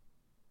window.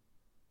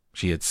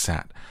 She had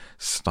sat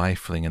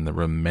stifling in the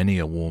room many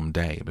a warm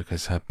day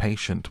because her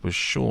patient was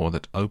sure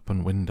that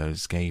open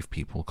windows gave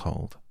people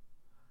cold.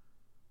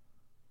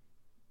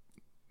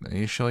 "Are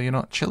you sure you're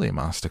not chilly,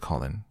 Master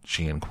Colin?"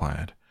 she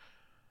inquired.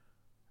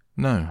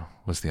 "No,"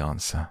 was the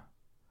answer.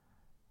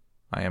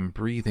 "I am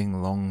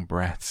breathing long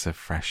breaths of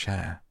fresh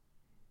air.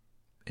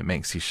 It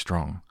makes you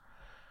strong.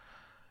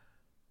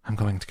 I'm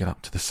going to get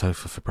up to the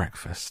sofa for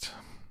breakfast.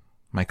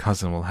 My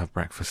cousin will have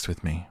breakfast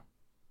with me."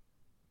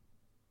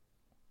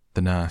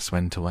 The nurse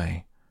went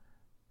away,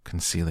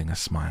 concealing a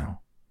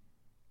smile,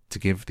 to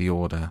give the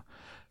order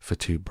for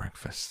 2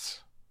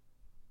 breakfasts.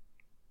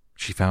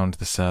 She found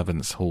the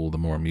servants' hall the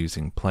more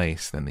amusing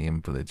place than the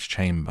invalid's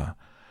chamber,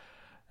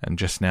 and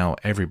just now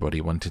everybody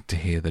wanted to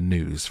hear the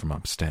news from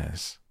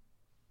upstairs.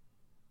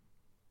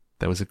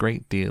 There was a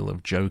great deal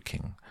of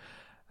joking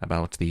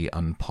about the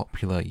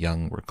unpopular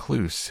young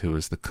recluse who,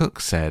 as the cook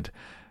said,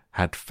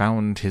 had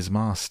found his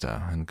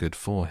master and good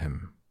for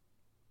him.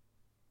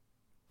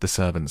 The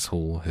servants'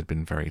 hall had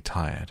been very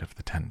tired of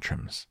the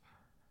tantrums,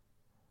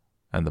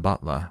 and the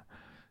butler,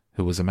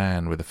 who was a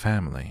man with a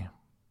family,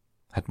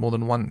 had more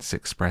than once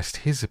expressed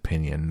his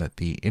opinion that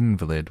the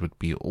invalid would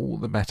be all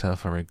the better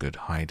for a good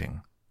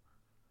hiding.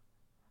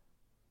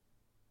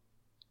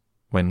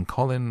 When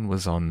Colin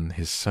was on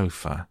his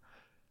sofa,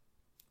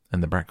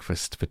 and the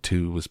breakfast for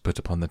 2 was put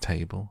upon the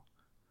table,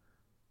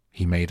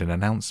 he made an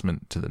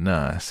announcement to the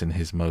nurse in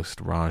his most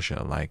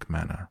Rajah-like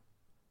manner.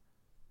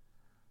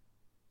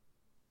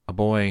 "A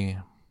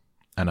boy,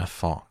 and a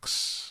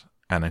fox,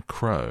 and a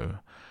crow,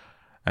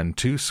 and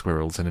 2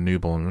 squirrels and a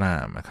newborn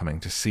lamb are coming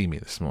to see me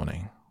this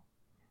morning.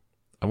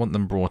 I want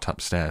them brought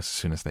upstairs as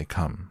soon as they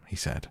come," he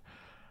said.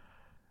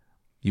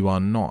 "You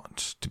are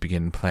not to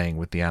begin playing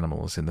with the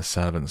animals in the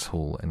servants'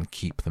 hall and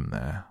keep them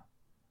there.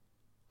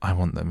 I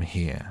want them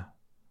here."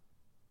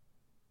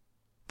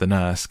 The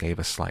nurse gave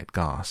a slight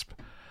gasp,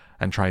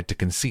 and tried to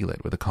conceal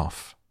it with a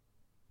cough.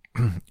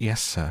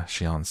 "Yes, sir,"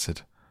 she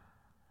answered.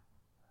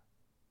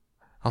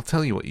 "I'll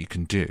tell you what you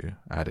can do,"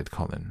 added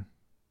Colin.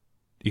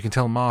 "You can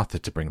tell Martha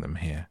to bring them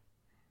here.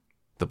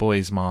 The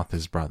boy's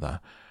Martha's brother.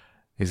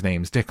 His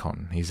name's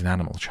Dickon. He's an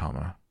animal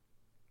charmer."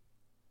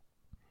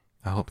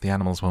 "I hope the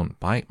animals won't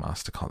bite,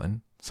 Master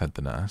Colin," said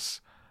the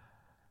nurse.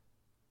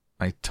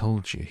 "I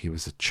told you he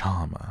was a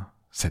charmer,"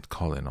 said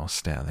Colin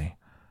austerely.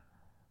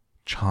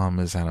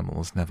 "Charmers'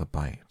 animals never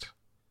bite."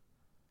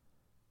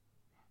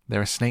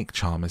 "There are snake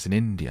charmers in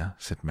India,"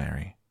 said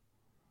Mary,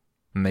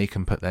 "and they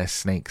can put their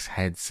snakes'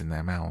 heads in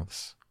their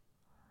mouths.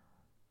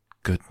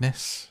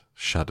 goodness,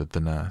 shuddered the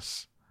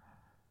nurse.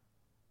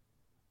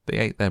 They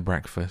ate their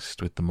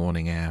breakfast with the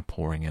morning air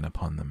pouring in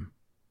upon them.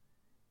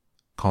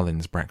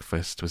 Colin's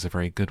breakfast was a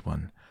very good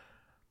one,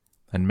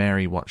 and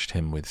Mary watched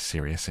him with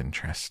serious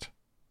interest.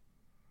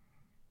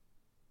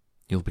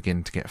 "You'll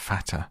begin to get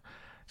fatter,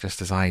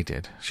 just as I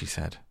did," she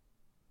said.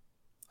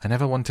 "I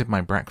never wanted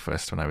my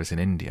breakfast when I was in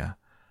India.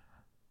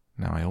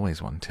 Now I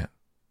always want it."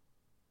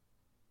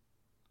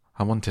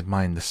 "I wanted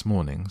mine this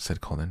morning,"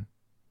 said Colin.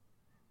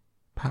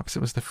 "Perhaps it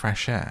was the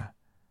fresh air.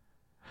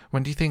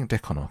 When do you think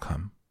Dickon will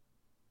come?"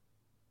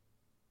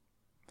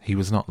 He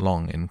was not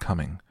long in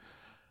coming.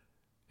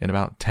 In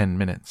about 10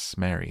 minutes,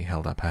 Mary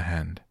held up her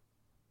hand.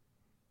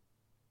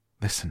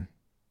 "Listen.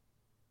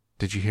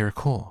 Did you hear a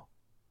call?"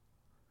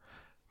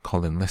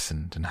 Colin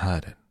listened and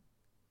heard it.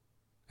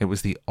 It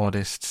was the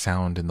oddest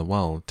sound in the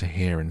world to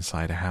hear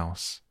inside a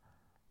house.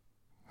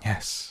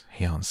 "Yes,"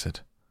 he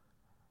answered.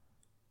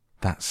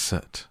 "That's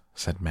Soot,"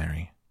 said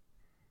Mary.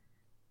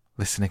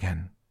 "Listen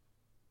again.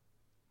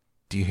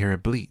 Do you hear a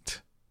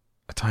bleat?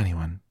 A tiny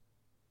one?"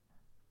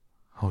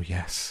 "Oh,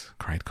 yes,"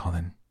 cried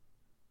Colin,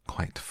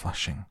 quite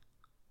flushing.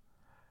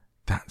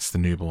 "That's the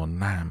newborn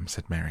lamb,"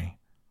 said Mary.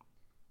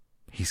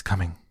 "He's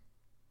coming."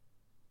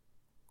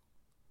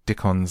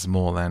 Dickon's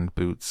moorland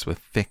boots were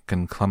thick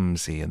and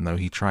clumsy, and though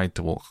he tried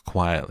to walk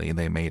quietly,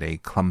 they made a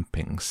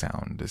clumping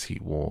sound as he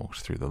walked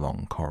through the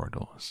long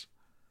corridors.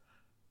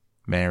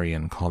 Mary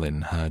and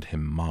Colin heard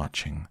him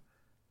marching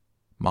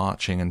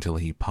until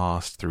he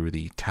passed through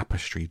the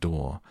tapestry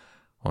door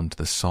onto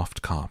the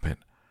soft carpet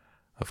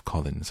of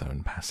Colin's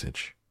own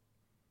passage.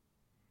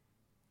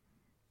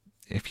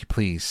 "If you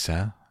please,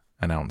 sir,"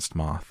 announced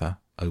Martha,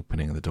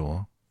 opening the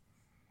door.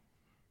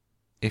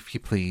 "If you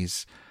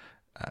please,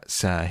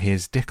 sir,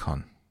 here's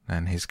Dickon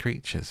and his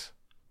creatures."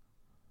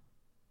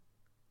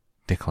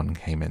 Dickon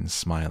came in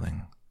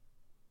smiling,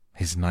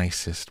 his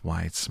nicest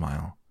wide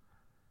smile.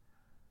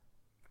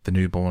 The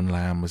newborn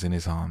lamb was in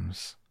his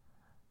arms,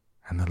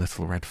 and the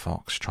little red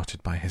fox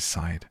trotted by his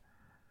side.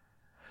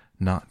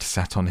 Nut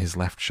sat on his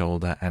left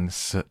shoulder and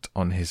Soot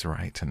on his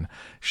right, and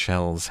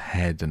Shell's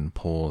head and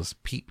paws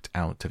peeped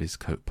out of his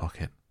coat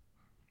pocket.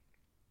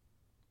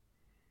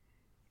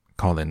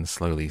 Colin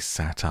slowly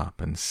sat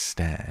up and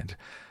stared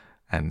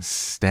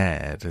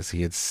as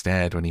he had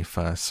stared when he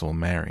first saw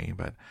Mary,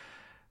 but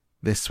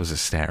this was a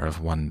stare of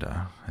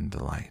wonder and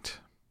delight.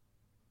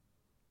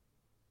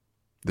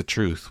 The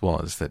truth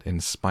was that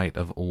in spite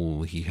of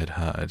all he had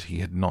heard, he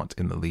had not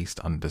in the least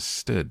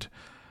understood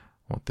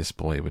what this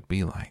boy would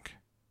be like.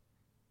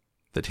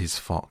 That his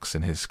fox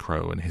and his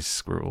crow and his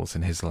squirrels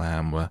and his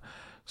lamb were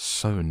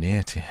so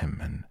near to him,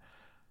 and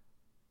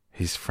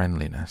his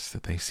friendliness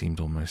that they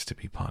seemed almost to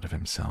be part of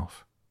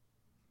himself.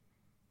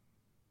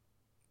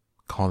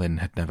 Colin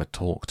had never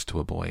talked to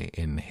a boy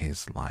in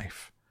his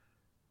life,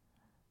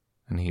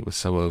 and he was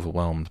so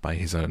overwhelmed by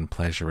his own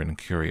pleasure and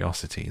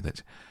curiosity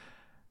that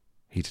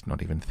he did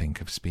not even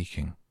think of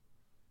speaking.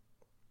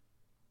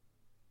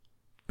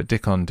 But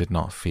Dickon did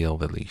not feel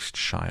the least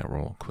shy or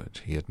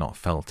awkward. He had not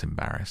felt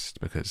embarrassed,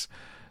 because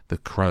the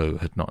crow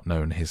had not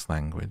known his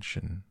language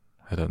and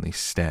had only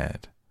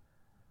stared,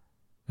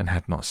 and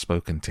had not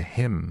spoken to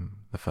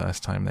him the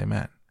first time they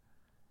met.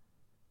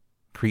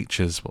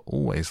 Creatures were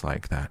always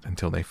like that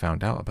until they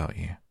found out about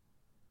you.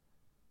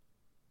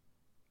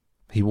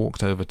 He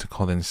walked over to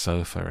Colin's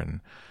sofa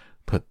and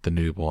put the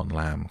newborn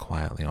lamb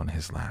quietly on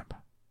his lap.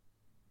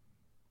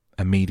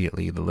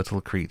 Immediately the little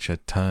creature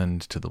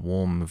turned to the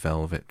warm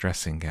velvet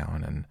dressing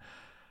gown and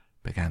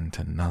began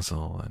to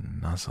nuzzle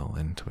and nuzzle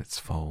into its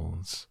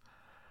folds,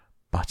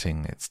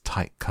 butting its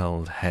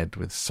tight-curled head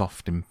with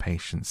soft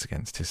impatience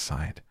against his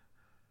side.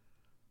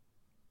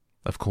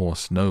 Of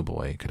course, no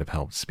boy could have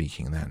helped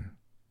speaking then.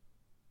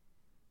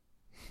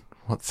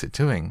 "What's it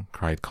doing?"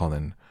 cried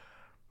Colin.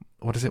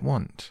 "What does it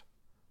want?"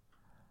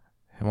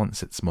 "It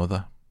wants its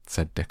mother,"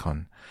 said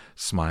Dickon,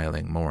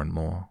 smiling more and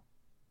more.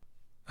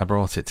 "I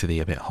brought it to thee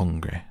a bit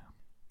hungry,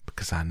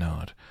 because I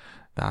knowed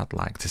that I'd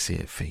like to see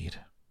it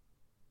feed."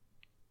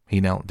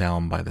 He knelt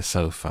down by the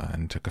sofa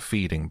and took a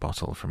feeding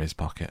bottle from his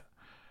pocket.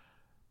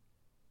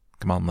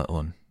 "Come on, little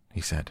one,"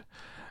 he said,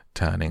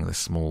 turning the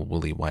small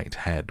woolly white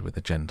head with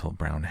a gentle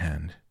brown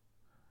hand.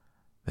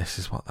 "This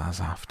is what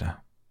thou's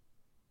after.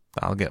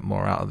 I'll get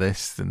more out of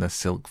this than the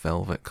silk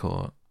velvet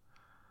coat.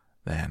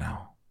 There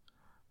now."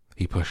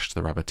 He pushed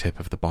the rubber tip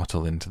of the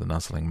bottle into the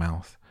nuzzling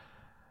mouth.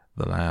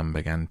 The lamb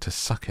began to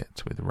suck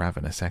it with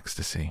ravenous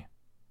ecstasy.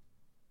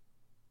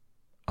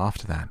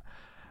 After that,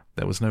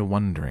 there was no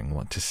wondering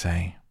what to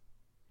say.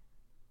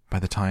 By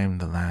the time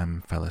the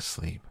lamb fell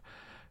asleep,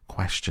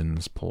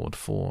 questions poured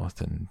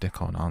forth, and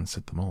Dickon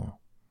answered them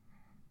all.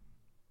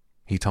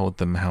 He told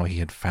them how he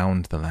had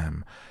found the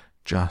lamb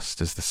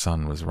just as the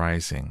sun was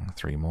rising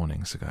 3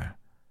 mornings ago.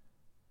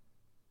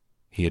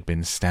 He had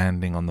been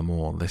standing on the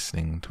moor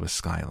listening to a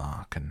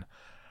skylark and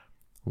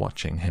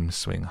watching him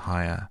swing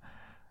higher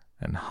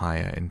and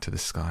higher into the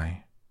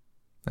sky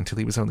until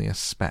he was only a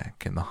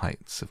speck in the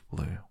heights of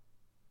blue.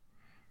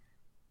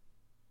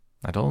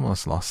 "I'd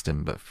almost lost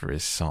him but for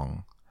his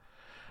song,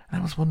 and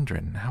I was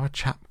wondering how a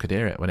chap could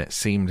hear it when it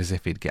seemed as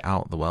if he'd get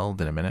out the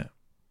world in a minute.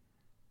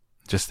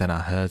 Just then I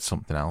heard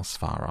something else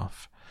far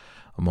off,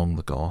 among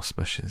the gorse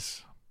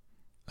bushes,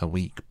 a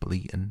weak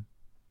bleating,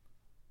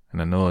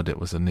 and I knowed it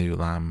was a new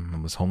lamb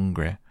and was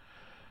hungry,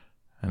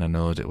 and I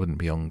knowed it wouldn't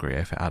be hungry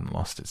if it hadn't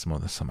lost its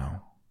mother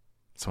somehow.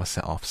 So I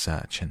set off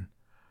searching.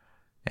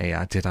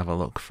 I did have a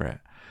look for it.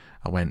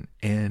 I went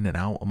in and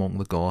out among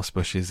the gorse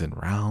bushes and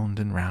round,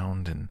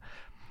 and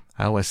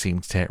I always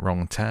seemed to take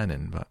wrong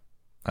turning, but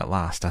at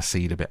last I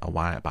seed a bit of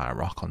white by a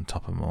rock on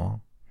top of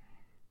more.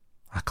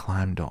 I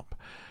climbed up,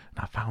 and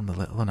I found the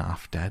little un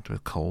half dead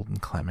with cold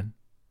and clemming.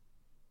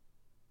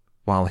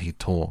 While he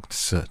talked,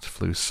 Soot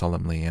flew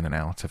solemnly in and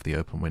out of the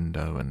open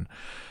window and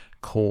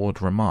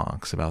cawed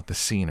remarks about the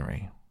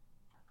scenery,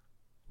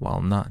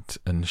 while Nut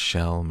and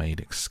Shell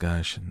made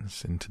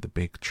excursions into the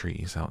big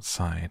trees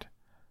outside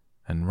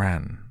and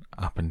ran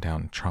up and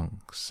down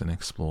trunks and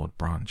explored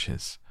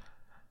branches.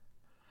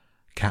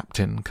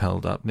 Captain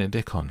curled up near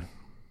Dickon,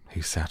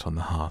 who sat on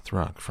the hearth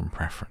rug from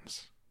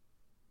preference.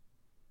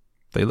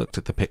 They looked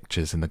at the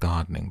pictures in the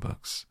gardening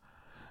books,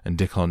 and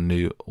Dickon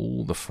knew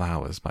all the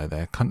flowers by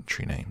their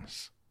country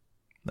names,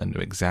 and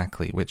knew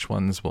exactly which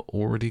ones were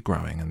already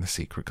growing in the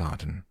secret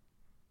garden.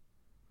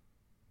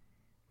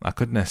 I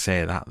couldna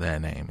say that there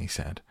name, he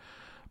said,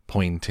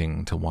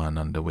 pointing to one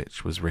under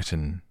which was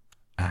written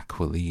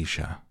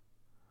Aquilegia.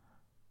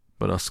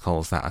 But us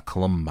calls that a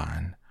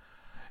columbine,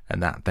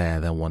 and that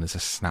there one is a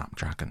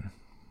snapdragon,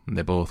 and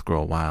they both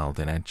grow wild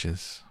in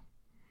edges.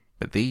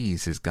 But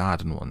these is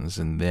garden ones,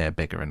 and they're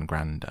bigger and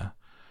grander.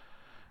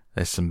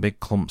 There's some big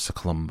clumps of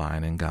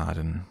columbine in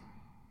garden.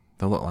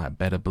 They look like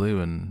bed of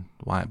blue and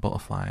white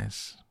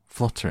butterflies,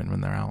 fluttering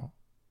when they're out.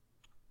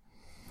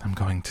 I'm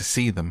going to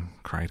see them,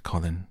 cried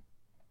Colin.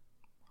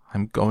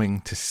 I'm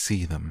going to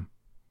see them.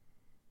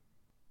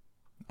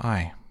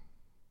 Aye,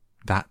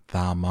 that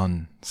thou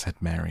mun, said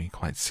Mary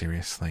quite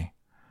seriously.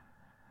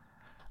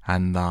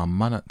 And thou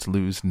munnot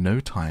lose no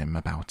time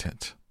about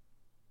it.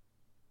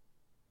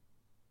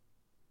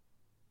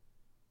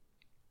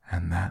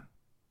 And that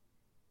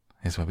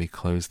is where we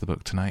close the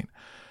book tonight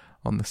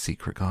on The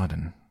Secret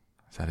Garden.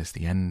 That is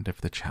the end of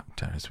the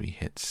chapter as we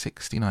hit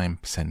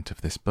 69%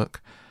 of this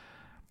book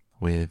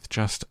with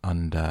just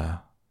under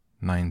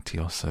 90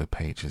 or so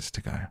pages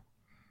to go.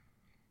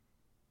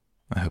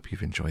 I hope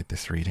you've enjoyed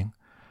this reading.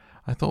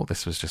 I thought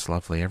this was just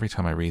lovely. Every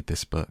time I read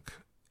this book,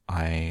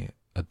 I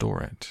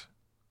adore it.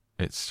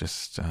 It's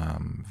just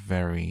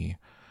very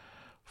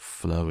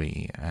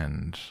flowy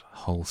and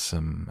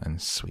wholesome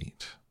and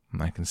sweet.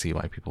 And I can see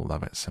why people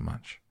love it so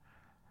much.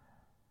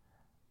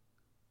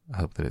 I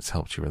hope that it's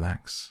helped you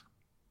relax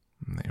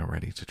and that you're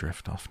ready to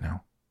drift off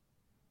now.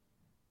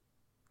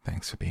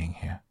 Thanks for being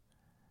here.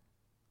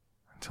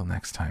 Until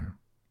next time,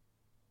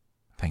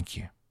 thank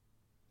you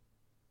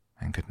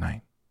and good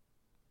night.